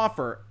 10-year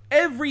offer,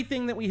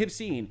 everything that we have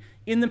seen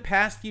in the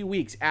past few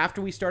weeks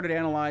after we started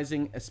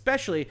analyzing,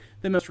 especially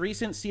the most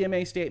recent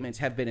CMA statements,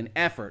 have been an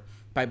effort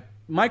by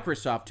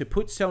Microsoft to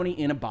put Sony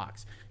in a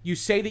box. You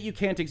say that you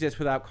can't exist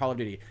without Call of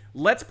Duty.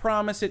 Let's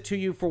promise it to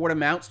you for what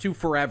amounts to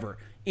forever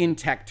in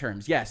tech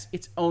terms. Yes,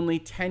 it's only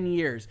 10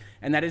 years,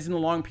 and that isn't a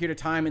long period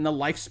of time in the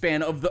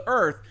lifespan of the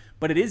Earth,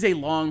 but it is a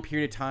long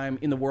period of time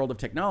in the world of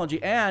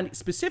technology and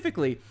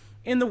specifically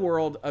in the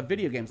world of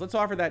video games. Let's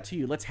offer that to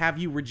you. Let's have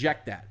you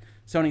reject that.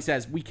 Sony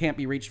says, we can't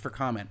be reached for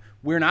comment.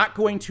 We're not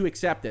going to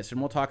accept this, and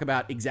we'll talk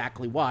about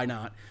exactly why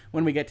not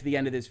when we get to the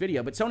end of this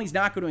video. But Sony's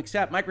not going to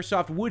accept.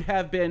 Microsoft would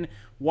have been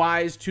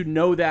wise to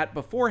know that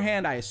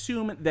beforehand. I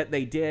assume that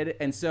they did.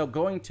 And so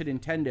going to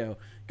Nintendo,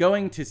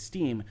 going to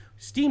Steam.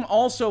 Steam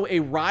also a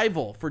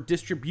rival for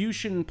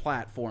distribution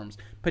platforms,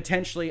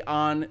 potentially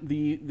on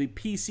the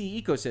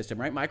PC ecosystem,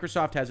 right?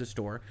 Microsoft has a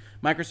store.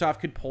 Microsoft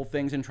could pull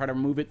things and try to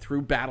move it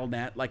through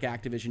Battle.net like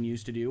Activision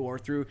used to do, or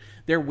through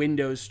their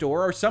Windows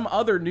store, or some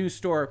other new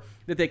store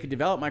that they could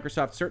develop.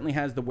 Microsoft certainly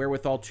has the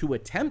wherewithal to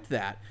attempt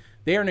that.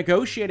 They are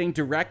negotiating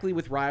directly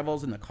with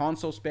rivals in the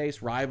console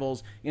space,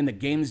 rivals in the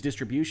games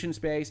distribution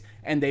space,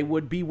 and they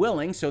would be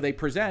willing, so they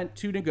present,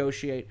 to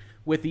negotiate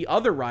with the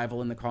other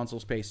rival in the console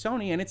space,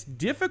 Sony, and it's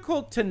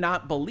difficult to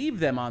not believe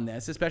them on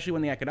this, especially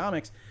when the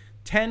economics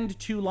tend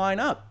to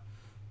line up.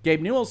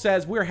 Gabe Newell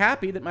says, we're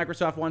happy that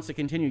Microsoft wants to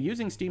continue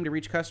using Steam to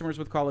reach customers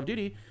with Call of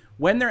Duty.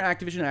 When their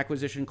Activision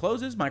acquisition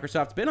closes,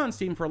 Microsoft's been on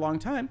Steam for a long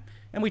time,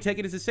 and we take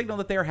it as a signal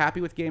that they are happy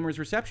with gamers'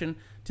 reception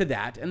to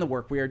that and the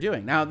work we are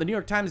doing. Now, the New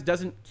York Times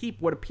doesn't keep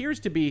what appears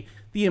to be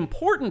the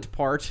important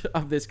part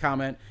of this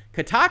comment.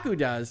 Kotaku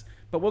does,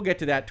 but we'll get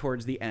to that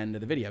towards the end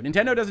of the video.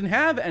 Nintendo doesn't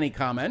have any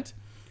comment.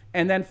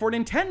 And then for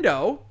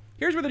Nintendo,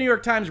 here's where the New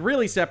York Times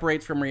really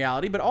separates from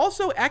reality, but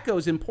also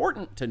echoes,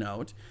 important to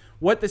note,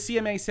 what the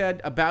CMA said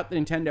about the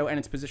Nintendo and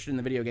its position in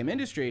the video game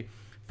industry.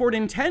 For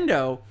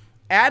Nintendo,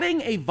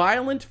 adding a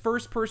violent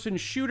first-person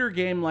shooter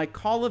game like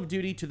Call of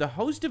Duty to the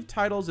host of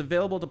titles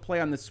available to play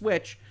on the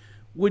Switch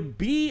would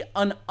be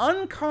an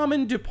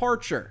uncommon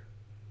departure.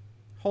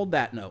 Hold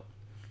that note.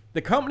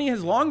 The company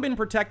has long been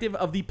protective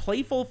of the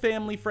playful,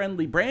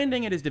 family-friendly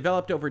branding it has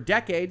developed over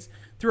decades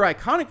through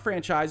iconic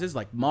franchises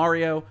like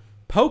Mario,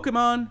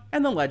 Pokemon,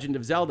 and The Legend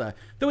of Zelda,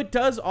 though it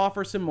does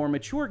offer some more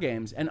mature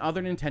games, and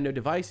other Nintendo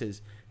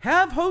devices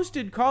have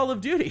hosted Call of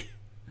Duty.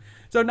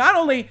 So not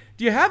only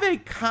do you have a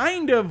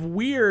kind of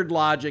weird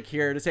logic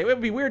here to say it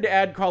would be weird to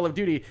add Call of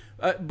Duty,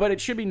 but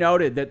it should be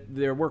noted that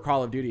there were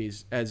Call of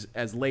Duties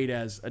as late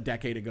as a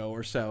decade ago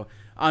or so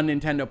on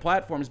Nintendo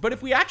platforms. But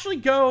if we actually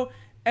go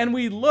and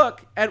we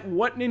look at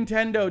what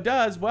Nintendo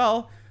does,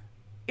 well,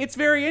 it's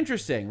very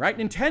interesting, right?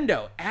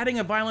 Nintendo adding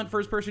a violent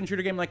first-person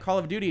shooter game like Call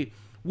of Duty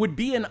would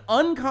be an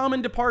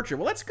uncommon departure.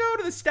 Well, let's go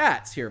to the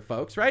stats here,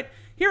 folks, right?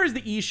 Here is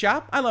the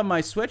eShop. I love my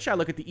Switch. I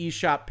look at the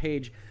eShop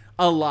page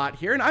a lot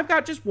here, and I've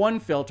got just one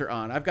filter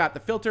on. I've got the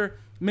filter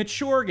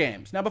mature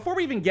games. Now, before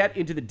we even get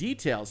into the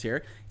details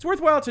here, it's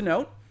worthwhile to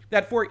note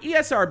that for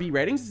ESRB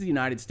ratings, this is the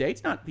United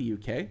States, not the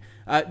UK,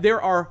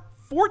 there are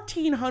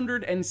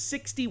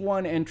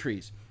 1,461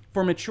 entries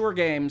for mature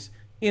games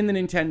in the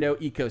Nintendo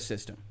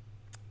ecosystem.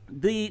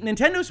 The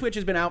Nintendo Switch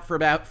has been out for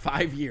about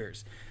 5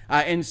 years,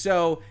 and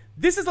so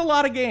this is a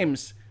lot of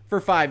games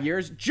for 5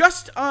 years,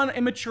 just on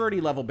a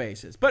maturity level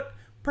basis. But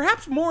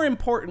perhaps more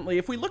importantly,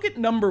 if we look at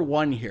number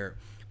one here,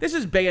 this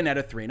is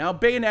Bayonetta 3. Now,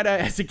 Bayonetta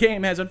as a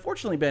game has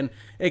unfortunately been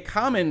a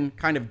common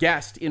kind of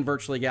guest in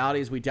Virtual Legality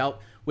as we dealt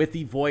with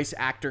the voice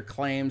actor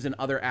claims and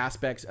other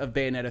aspects of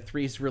Bayonetta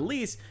 3's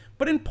release.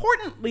 But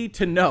importantly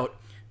to note,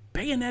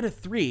 Bayonetta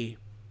 3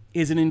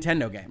 is a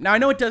Nintendo game. Now, I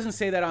know it doesn't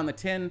say that on the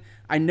tin.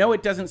 I know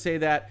it doesn't say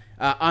that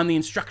on the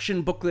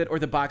instruction booklet or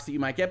the box that you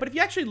might get. But if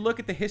you actually look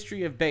at the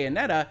history of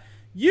Bayonetta,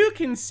 you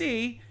can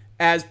see,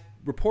 as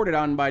reported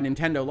on by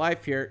Nintendo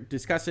Life here,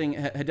 discussing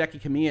Hideki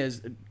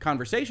Kamiya's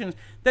conversations,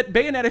 that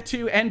Bayonetta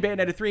 2 and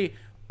Bayonetta 3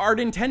 are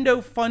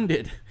Nintendo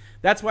funded.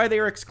 That's why they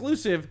are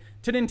exclusive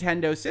to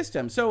Nintendo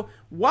systems. So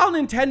while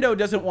Nintendo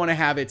doesn't want to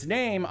have its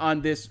name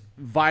on this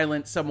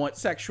violent, somewhat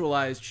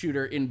sexualized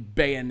shooter in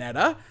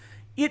Bayonetta,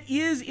 it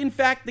is, in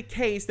fact, the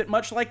case that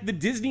much like the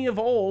Disney of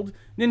old,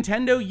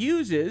 Nintendo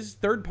uses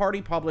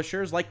third-party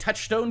publishers like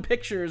Touchstone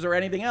Pictures or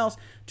anything else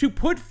to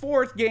put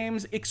forth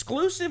games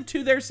exclusive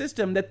to their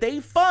system that they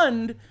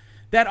fund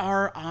that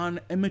are on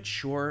a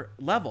mature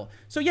level.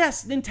 So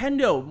yes,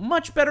 Nintendo,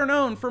 much better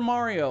known for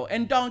Mario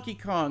and Donkey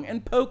Kong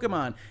and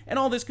Pokemon and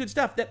all this good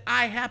stuff that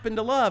I happen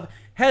to love,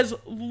 has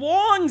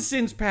long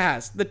since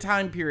passed the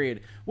time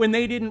period when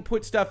they didn't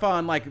put stuff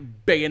on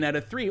like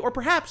Bayonetta 3, or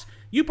perhaps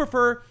you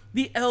prefer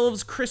the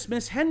Elves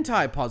Christmas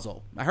Hentai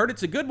Puzzle. I heard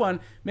it's a good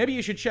one. Maybe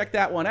you should check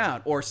that one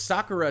out. Or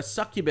Sakura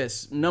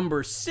Succubus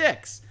number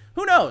 6.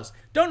 Who knows?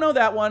 Don't know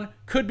that one.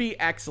 Could be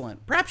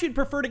excellent. Perhaps you'd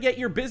prefer to get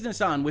your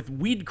business on with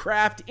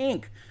Weedcraft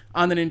Inc.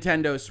 on the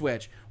Nintendo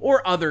Switch,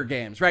 or other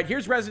games, right?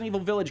 Here's Resident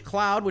Evil Village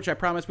Cloud, which I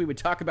promised we would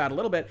talk about a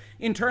little bit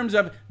in terms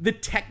of the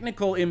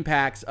technical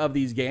impacts of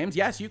these games.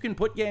 Yes, you can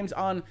put games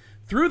on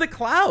through the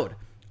cloud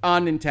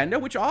on Nintendo,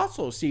 which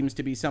also seems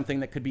to be something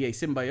that could be a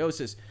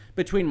symbiosis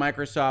between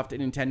Microsoft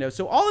and Nintendo.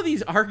 So all of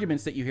these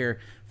arguments that you hear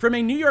from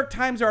a New York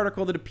Times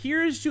article that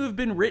appears to have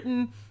been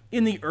written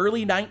in the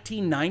early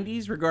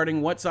 1990s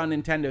regarding what's on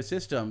Nintendo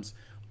systems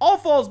all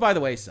falls by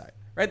the wayside,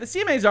 right? The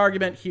CMA's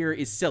argument here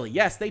is silly.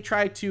 Yes, they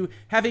try to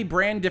have a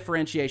brand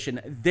differentiation.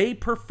 They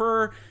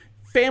prefer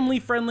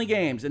family-friendly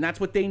games, and that's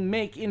what they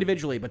make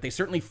individually, but they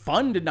certainly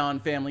fund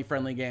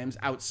non-family-friendly games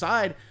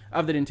outside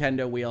of the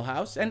Nintendo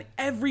wheelhouse, and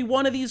every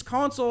one of these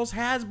consoles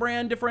has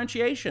brand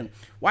differentiation.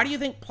 Why do you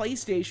think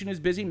PlayStation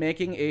is busy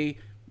making a,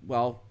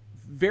 well,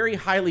 very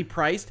highly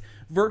priced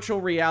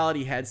virtual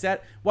reality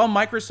headset while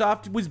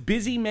Microsoft was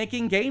busy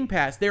making Game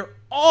Pass? They're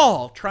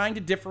all trying to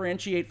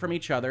differentiate from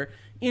each other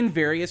in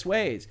various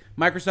ways.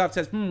 Microsoft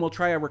says, we'll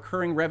try a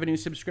recurring revenue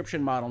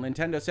subscription model.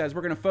 Nintendo says,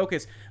 we're going to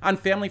focus on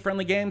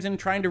family-friendly games and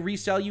trying to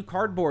resell you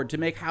cardboard to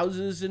make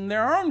houses and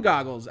their own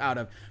goggles out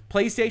of.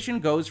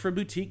 PlayStation goes for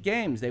boutique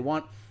games. They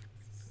want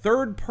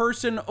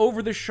third-person,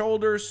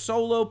 over-the-shoulder,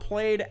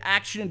 solo-played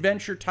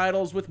action-adventure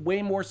titles with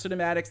way more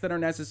cinematics than are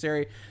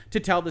necessary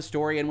to tell the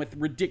story and with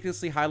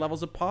ridiculously high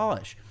levels of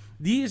polish.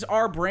 These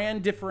are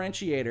brand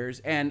differentiators,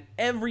 and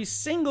every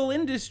single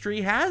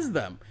industry has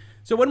them.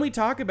 So when we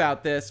talk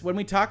about this, when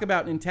we talk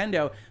about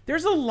Nintendo,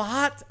 there's a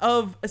lot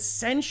of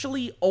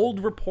essentially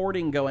old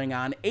reporting going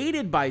on,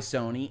 aided by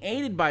Sony,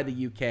 aided by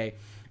the UK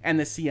and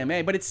the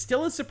CMA, but it's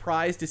still a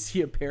surprise to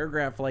see a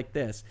paragraph like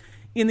this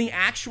in the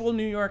actual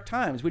New York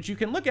Times, which you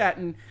can look at,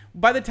 and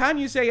by the time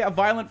you say a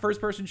violent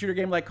first-person shooter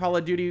game like Call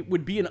of Duty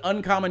would be an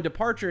uncommon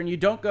departure, and you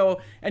don't go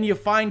and you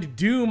find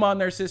Doom on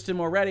their system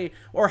already,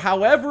 or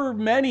however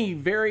many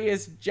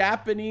various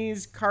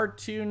Japanese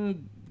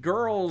cartoon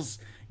girls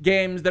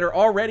games that are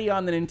already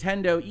on the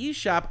Nintendo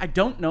eShop, I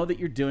don't know that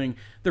you're doing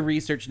the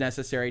research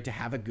necessary to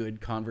have a good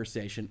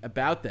conversation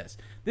about this.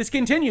 This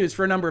continues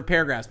for a number of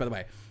paragraphs, by the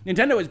way.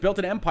 Nintendo has built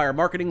an empire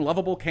marketing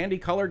lovable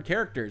candy-colored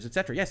characters,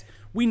 etc. Yes,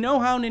 we know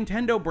how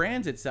Nintendo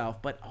brands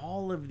itself, but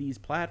all of these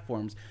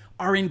platforms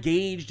are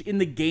engaged in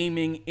the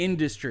gaming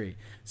industry.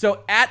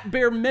 So at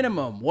bare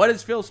minimum, what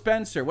does Phil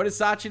Spencer, what does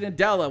Satya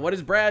Nadella, what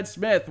does Brad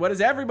Smith, what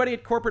does everybody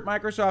at corporate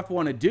Microsoft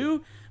want to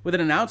do with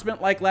an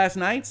announcement like last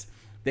night's?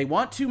 They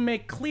want to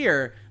make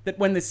clear that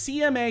when the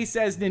CMA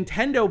says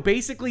Nintendo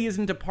basically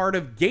isn't a part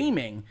of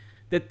gaming,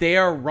 that they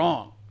are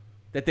wrong,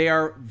 that they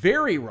are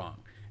very wrong.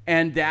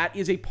 And that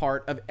is a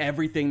part of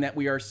everything that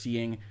we are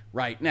seeing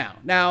right now.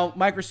 Now,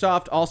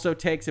 Microsoft also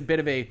takes a bit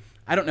of a,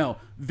 I don't know,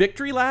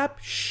 victory lap,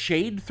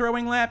 shade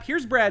throwing lap.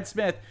 Here's Brad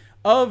Smith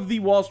of the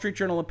Wall Street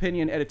Journal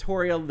Opinion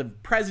editorial, the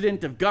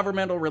president of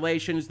governmental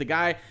relations, the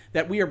guy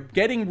that we are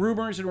getting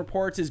rumors and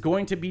reports is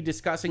going to be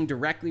discussing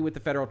directly with the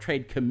federal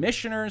trade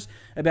commissioners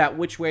about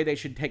which way they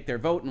should take their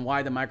vote and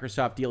why the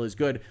Microsoft deal is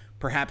good.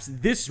 Perhaps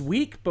this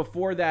week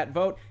before that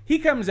vote, he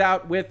comes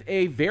out with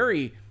a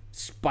very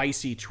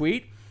spicy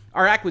tweet.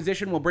 Our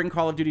acquisition will bring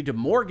Call of Duty to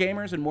more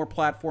gamers and more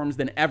platforms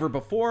than ever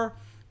before.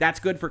 That's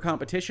good for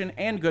competition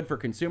and good for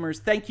consumers.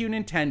 Thank you,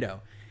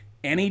 Nintendo.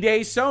 Any day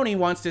Sony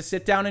wants to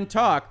sit down and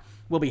talk,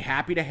 we'll be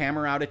happy to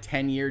hammer out a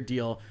 10-year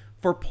deal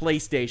for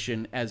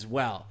PlayStation as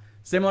well.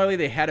 Similarly,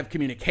 the head of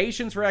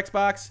communications for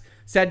Xbox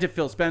said to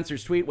Phil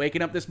Spencer's tweet,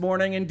 waking up this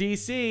morning in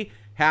DC,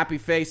 happy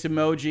face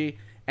emoji,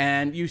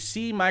 and you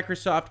see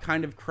Microsoft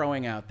kind of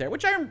crowing out there,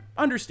 which I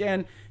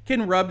understand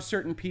can rub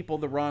certain people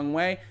the wrong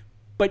way,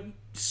 but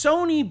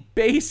Sony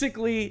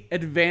basically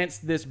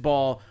advanced this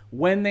ball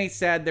when they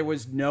said there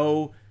was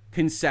no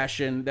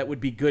concession that would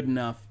be good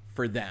enough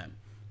for them,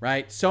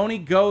 right?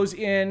 Sony goes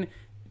in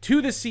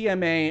to the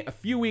CMA a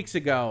few weeks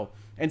ago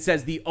and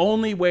says the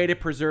only way to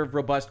preserve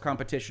robust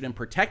competition and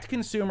protect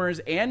consumers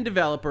and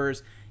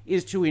developers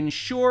is to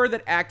ensure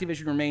that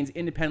Activision remains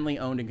independently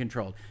owned and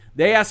controlled.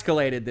 They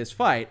escalated this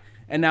fight,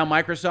 and now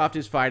Microsoft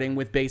is fighting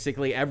with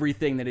basically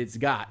everything that it's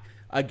got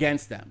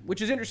against them,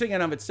 which is interesting in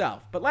and of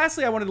itself. But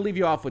lastly, I wanted to leave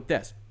you off with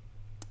this.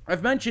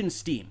 I've mentioned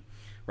Steam,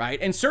 right?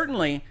 And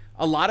certainly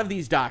a lot of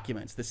these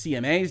documents, the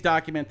CMA's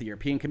document, the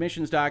European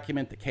Commission's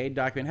document, the CADE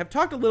document, have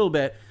talked a little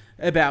bit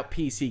about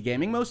PC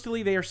gaming.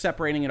 Mostly they are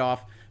separating it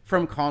off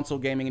from console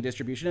gaming and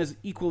distribution as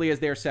equally as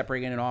they're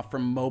separating it off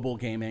from mobile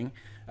gaming.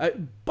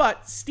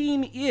 But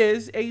Steam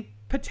is a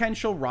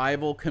potential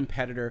rival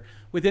competitor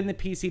within the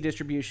PC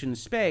distribution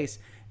space.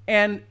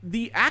 And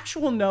the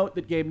actual note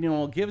that Gabe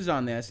Newell gives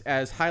on this,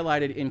 as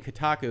highlighted in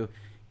Kotaku,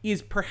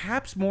 is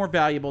perhaps more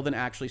valuable than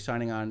actually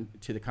signing on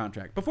to the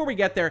contract. Before we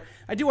get there,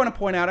 I do want to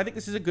point out, I think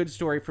this is a good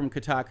story from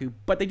Kotaku,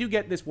 but they do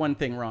get this one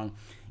thing wrong.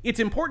 It's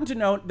important to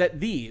note that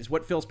these,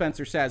 what Phil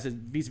Spencer says is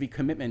vis-a-vis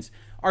commitments,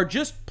 are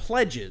just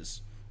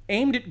pledges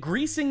aimed at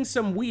greasing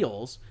some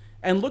wheels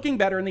and looking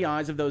better in the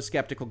eyes of those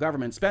skeptical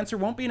governments. Spencer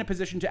won't be in a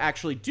position to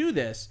actually do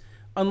this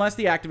unless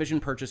the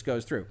Activision purchase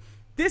goes through.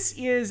 This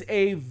is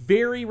a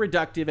very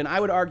reductive, and I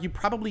would argue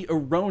probably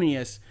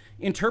erroneous,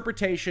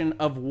 interpretation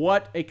of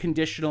what a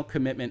conditional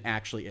commitment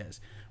actually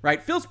is,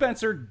 right? Phil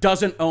Spencer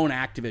doesn't own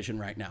Activision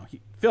right now.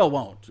 Phil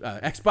won't.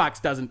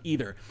 Xbox doesn't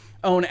either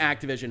own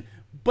Activision.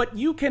 But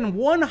you can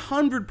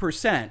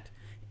 100%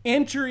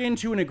 enter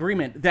into an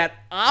agreement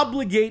that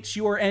obligates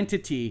your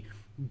entity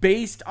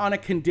based on a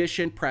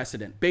condition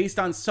precedent, based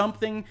on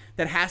something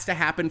that has to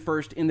happen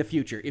first in the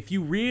future. If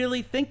you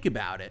really think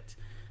about it,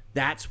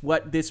 that's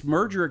what this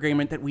merger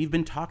agreement that we've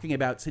been talking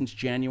about since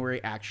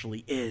January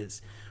actually is.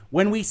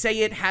 When we say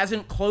it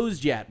hasn't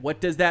closed yet,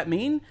 what does that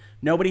mean?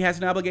 Nobody has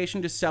an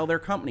obligation to sell their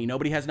company.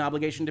 Nobody has an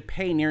obligation to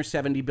pay near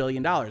 $70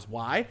 billion.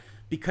 Why?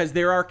 Because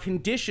there are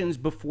conditions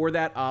before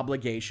that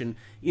obligation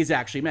is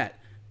actually met,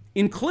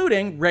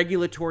 including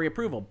regulatory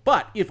approval.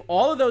 But if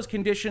all of those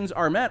conditions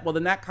are met, well,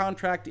 then that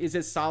contract is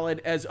as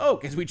solid as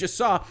oak, as we just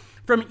saw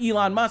from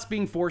Elon Musk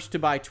being forced to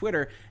buy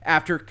Twitter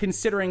after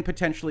considering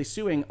potentially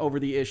suing over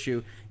the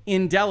issue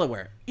in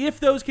Delaware. If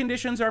those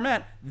conditions are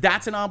met,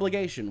 that's an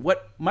obligation.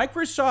 What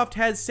Microsoft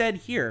has said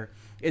here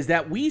is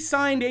that we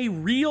signed a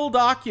real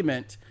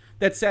document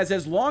that says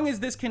as long as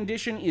this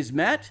condition is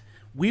met,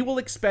 we will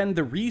expend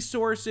the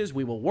resources,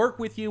 we will work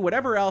with you,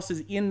 whatever else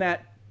is in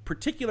that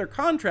particular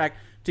contract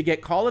to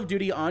get Call of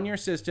Duty on your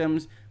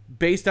systems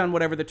based on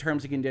whatever the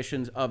terms and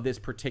conditions of this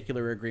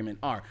particular agreement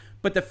are.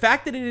 But the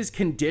fact that it is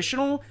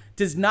conditional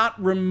does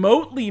not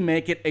remotely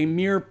make it a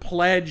mere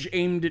pledge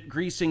aimed at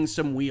greasing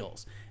some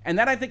wheels. And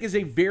that, I think, is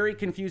a very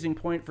confusing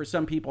point for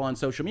some people on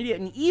social media,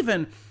 and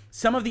even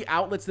some of the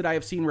outlets that I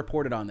have seen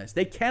reported on this.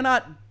 They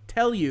cannot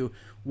tell you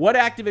what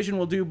Activision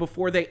will do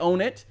before they own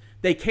it.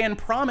 They can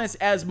promise,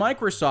 as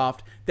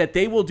Microsoft, that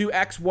they will do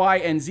X, Y,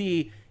 and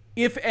Z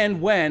if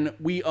and when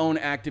we own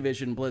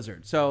Activision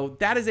Blizzard. So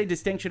that is a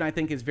distinction I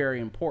think is very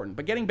important.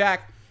 But getting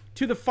back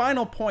to the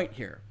final point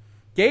here,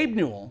 Gabe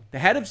Newell, the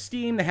head of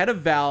Steam, the head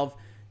of Valve,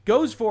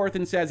 goes forth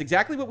and says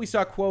exactly what we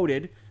saw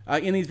quoted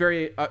in these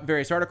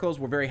various articles.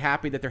 We're very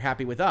happy that they're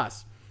happy with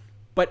us.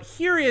 But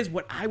here is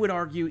what I would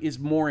argue is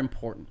more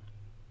important,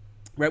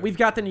 right? We've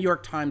got the New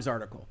York Times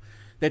article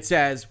that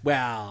says,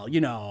 well, you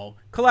know,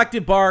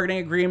 collective bargaining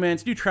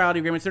agreements, neutrality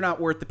agreements, they're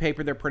not worth the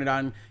paper they're printed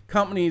on.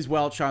 Companies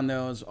welch on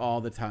those all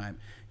the time.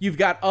 You've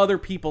got other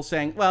people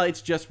saying, well,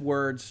 it's just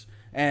words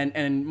and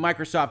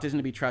Microsoft isn't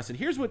to be trusted.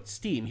 Here's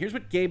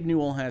what Gabe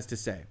Newell has to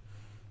say.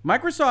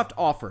 Microsoft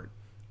offered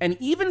and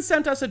even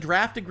sent us a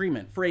draft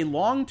agreement for a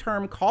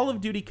long-term Call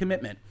of Duty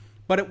commitment,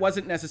 but it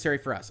wasn't necessary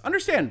for us.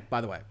 Understand, by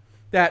the way,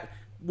 that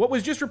what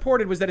was just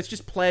reported was that it's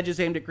just pledges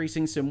aimed at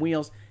greasing some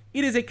wheels.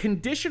 It is a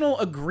conditional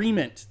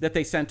agreement that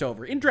they sent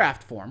over in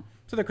draft form,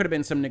 so there could have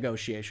been some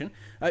negotiation,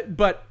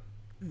 but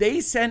they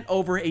sent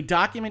over a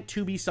document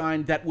to be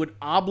signed that would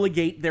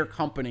obligate their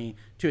company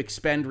to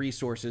expend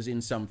resources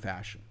in some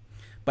fashion.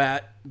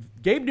 But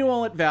Gabe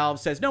Newell at Valve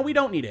says, no, we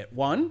don't need it.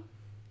 One,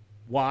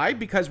 why?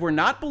 Because we're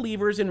not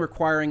believers in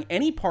requiring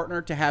any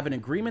partner to have an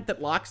agreement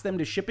that locks them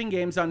to shipping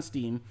games on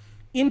Steam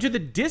into the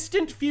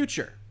distant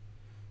future.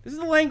 This is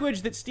the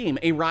language that Steam,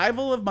 a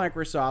rival of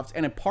Microsoft's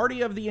and a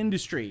party of the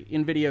industry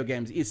in video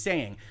games, is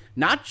saying,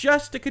 not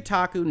just to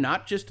Kotaku,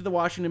 not just to the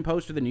Washington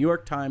Post or the New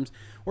York Times,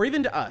 or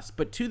even to us,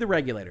 but to the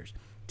regulators.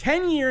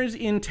 10 years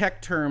in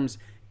tech terms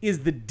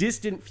is the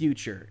distant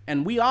future.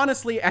 And we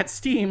honestly, at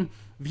Steam,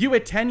 view a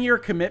 10-year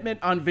commitment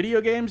on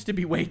video games to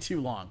be way too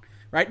long,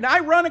 right? Now, I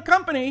run a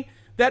company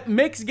that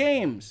makes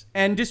games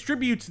and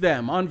distributes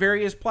them on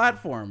various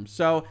platforms.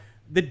 So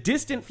the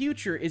distant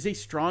future is a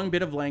strong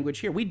bit of language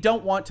here. We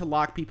don't want to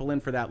lock people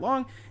in for that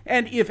long.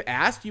 And if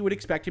asked, you would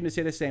expect him to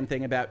say the same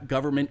thing about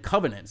government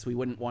covenants. We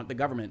wouldn't want the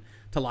government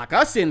to lock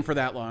us in for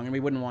that long, and we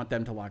wouldn't want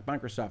them to lock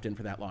Microsoft in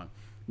for that long.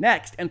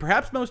 Next, and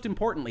perhaps most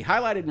importantly,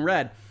 highlighted in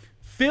red,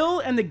 Phil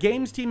and the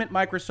games team at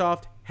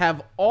Microsoft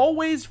have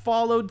always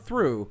followed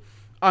through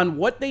on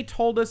what they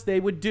told us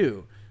they would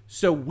do.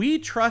 So we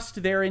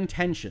trust their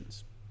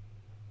intentions,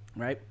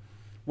 right?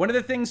 One of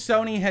the things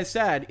Sony has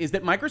said is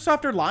that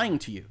Microsoft are lying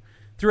to you.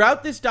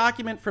 Throughout this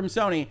document from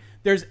Sony,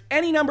 there's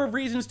any number of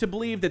reasons to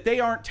believe that they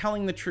aren't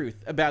telling the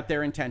truth about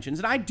their intentions.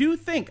 And I do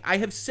think, I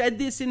have said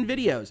this in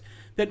videos,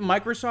 that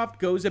Microsoft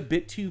goes a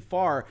bit too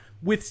far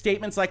with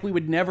statements like we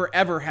would never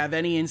ever have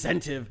any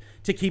incentive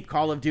to keep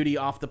Call of Duty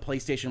off the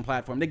PlayStation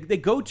platform. They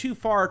go too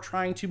far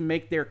trying to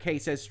make their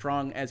case as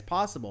strong as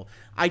possible.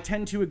 I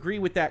tend to agree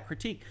with that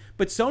critique.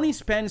 But Sony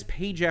spends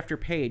page after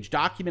page,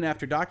 document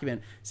after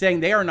document, saying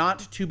they are not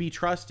to be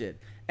trusted.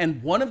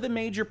 And one of the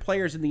major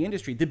players in the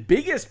industry, the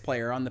biggest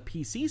player on the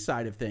PC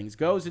side of things,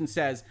 goes and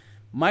says,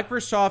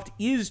 Microsoft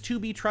is to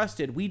be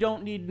trusted. We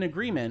don't need an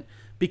agreement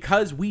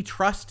because we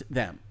trust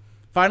them.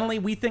 Finally,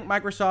 we think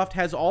Microsoft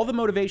has all the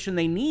motivation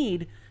they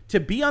need to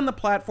be on the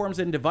platforms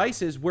and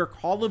devices where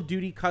Call of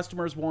Duty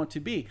customers want to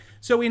be.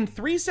 So in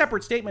 3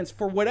 separate statements,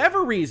 for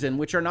whatever reason,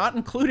 which are not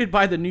included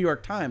by the New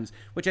York Times,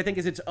 which I think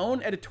is its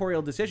own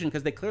editorial decision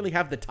because they clearly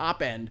have the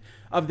top end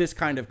of this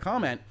kind of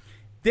comment,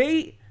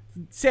 they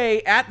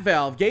say at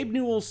Valve, Gabe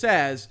Newell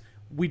says,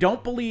 we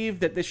don't believe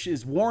that this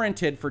is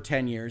warranted for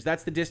 10 years.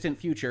 That's the distant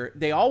future.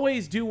 They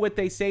always do what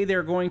they say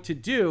they're going to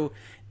do.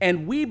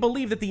 And we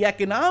believe that the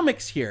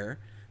economics here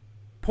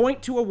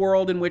point to a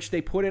world in which they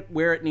put it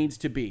where it needs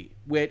to be,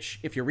 which,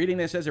 if you're reading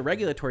this as a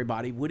regulatory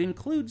body, would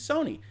include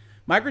Sony.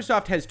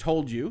 Microsoft has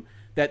told you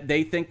that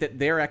they think that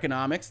their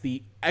economics,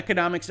 the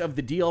economics of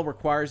the deal,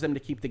 requires them to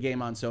keep the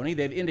game on Sony.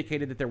 They've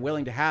indicated that they're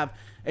willing to have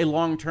a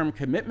long-term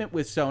commitment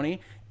with Sony.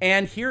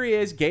 And here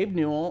is Gabe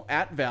Newell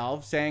at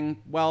Valve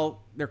saying,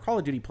 well, they're Call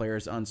of Duty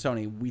players on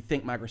Sony. We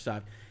think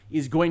Microsoft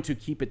is going to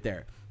keep it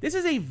there. This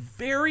is a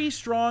very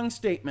strong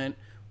statement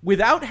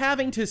without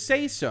having to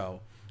say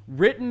so,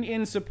 written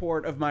in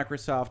support of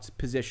Microsoft's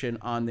position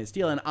on this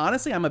deal. And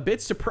honestly, I'm a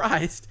bit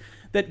surprised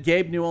that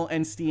Gabe Newell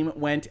and Steam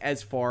went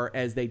as far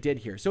as they did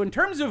here. So in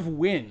terms of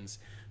wins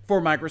for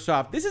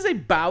Microsoft, this is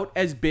about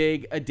as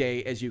big a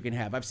day as you can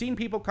have. I've seen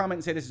people comment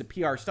and say this is a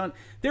PR stunt.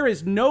 There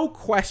is no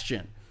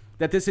question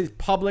that this is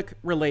public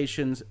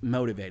relations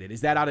motivated.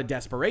 Is that out of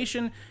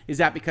desperation? Is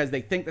that because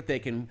they think that they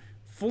can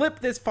flip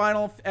this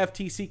final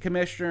FTC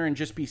commissioner and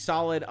just be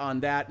solid on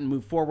that and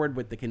move forward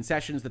with the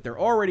concessions that they're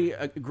already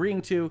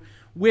agreeing to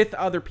with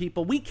other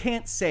people? We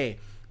can't say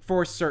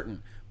for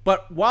certain.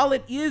 But while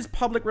it is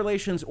public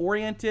relations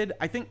oriented,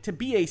 I think to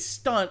be a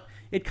stunt,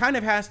 it kind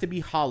of has to be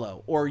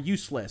hollow or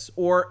useless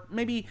or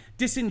maybe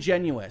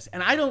disingenuous.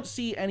 And I don't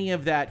see any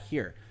of that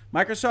here.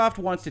 Microsoft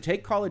wants to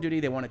take Call of Duty,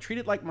 they want to treat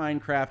it like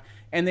Minecraft,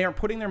 and they are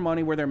putting their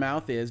money where their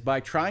mouth is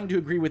by trying to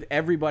agree with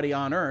everybody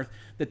on Earth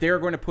that they are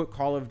going to put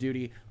Call of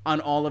Duty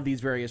on all of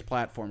these various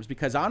platforms.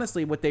 Because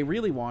honestly, what they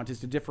really want is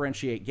to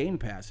differentiate Game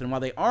Pass. And while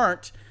they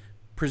aren't,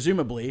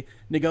 presumably,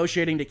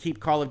 negotiating to keep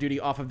Call of Duty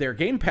off of their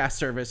Game Pass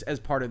service as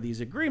part of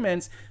these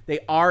agreements, they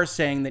are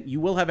saying that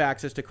you will have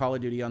access to Call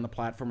of Duty on the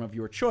platform of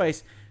your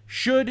choice,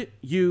 should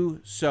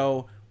you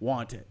so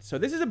want it. So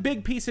this is a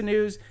big piece of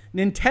news.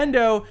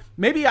 Nintendo,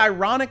 maybe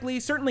ironically,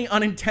 certainly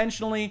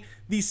unintentionally,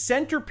 the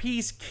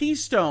centerpiece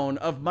keystone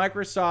of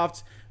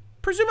Microsoft's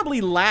presumably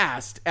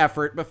last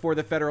effort before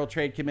the Federal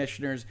Trade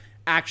Commissioners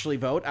actually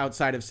vote,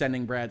 outside of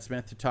sending Brad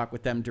Smith to talk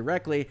with them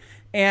directly.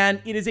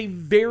 And it is a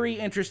very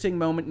interesting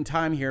moment in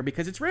time here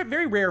because it's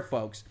very rare,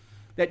 folks,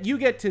 that you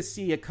get to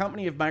see a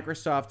company of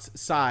Microsoft's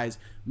size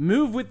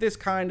move with this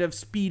kind of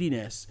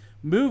speediness,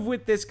 move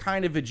with this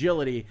kind of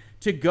agility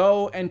to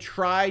go and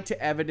try to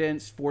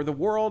evidence for the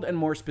world and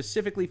more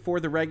specifically for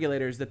the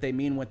regulators that they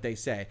mean what they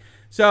say.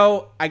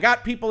 So I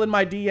got people in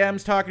my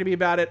DMs talking to me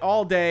about it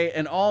all day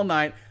and all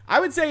night. I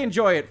would say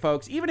enjoy it,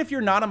 folks. Even if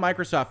you're not a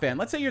Microsoft fan,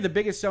 let's say you're the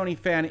biggest Sony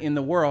fan in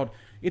the world,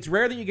 it's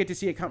rare that you get to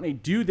see a company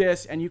do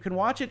this, and you can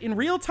watch it in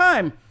real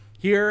time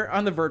here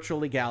on the Virtual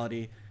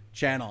Legality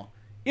channel.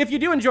 If you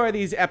do enjoy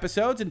these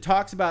episodes and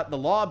talks about the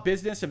law,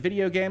 business of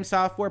video games,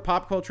 software,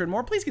 pop culture, and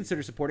more, please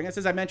consider supporting us.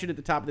 As I mentioned at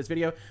the top of this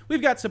video,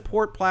 we've got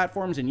support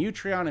platforms in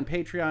Utreon and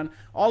Patreon,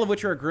 all of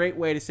which are a great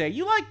way to say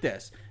you like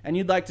this and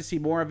you'd like to see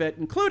more of it,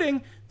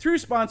 including through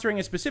sponsoring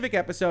a specific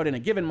episode in a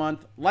given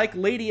month, like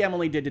Lady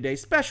Emily did today.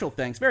 Special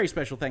thanks, very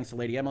special thanks to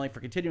Lady Emily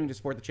for continuing to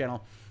support the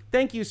channel.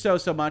 Thank you so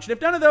much. And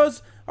if none of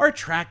those are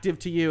attractive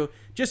to you,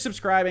 just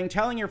subscribing,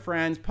 telling your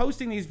friends,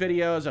 posting these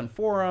videos on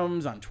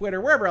forums, on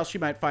Twitter, wherever else you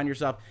might find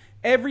yourself,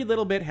 every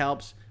little bit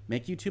helps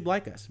make YouTube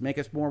like us, make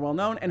us more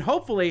well-known, and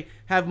hopefully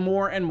have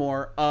more and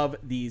more of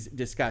these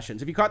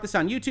discussions. If you caught this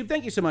on YouTube,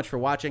 thank you so much for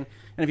watching.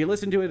 And if you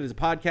listen to it as a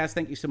podcast,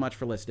 thank you so much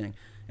for listening.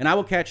 And I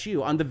will catch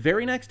you on the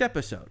very next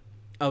episode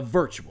of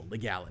Virtual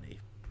Legality.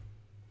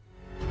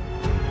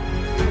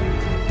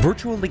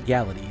 Virtual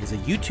Legality is a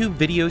YouTube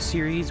video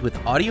series with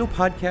audio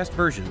podcast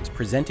versions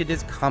presented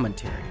as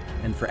commentary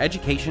and for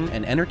education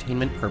and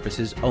entertainment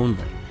purposes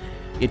only.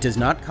 It does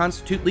not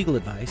constitute legal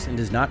advice and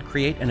does not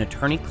create an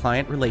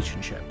attorney-client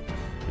relationship.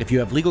 If you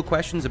have legal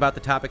questions about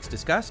the topics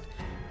discussed,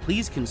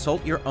 please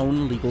consult your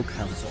own legal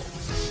counsel.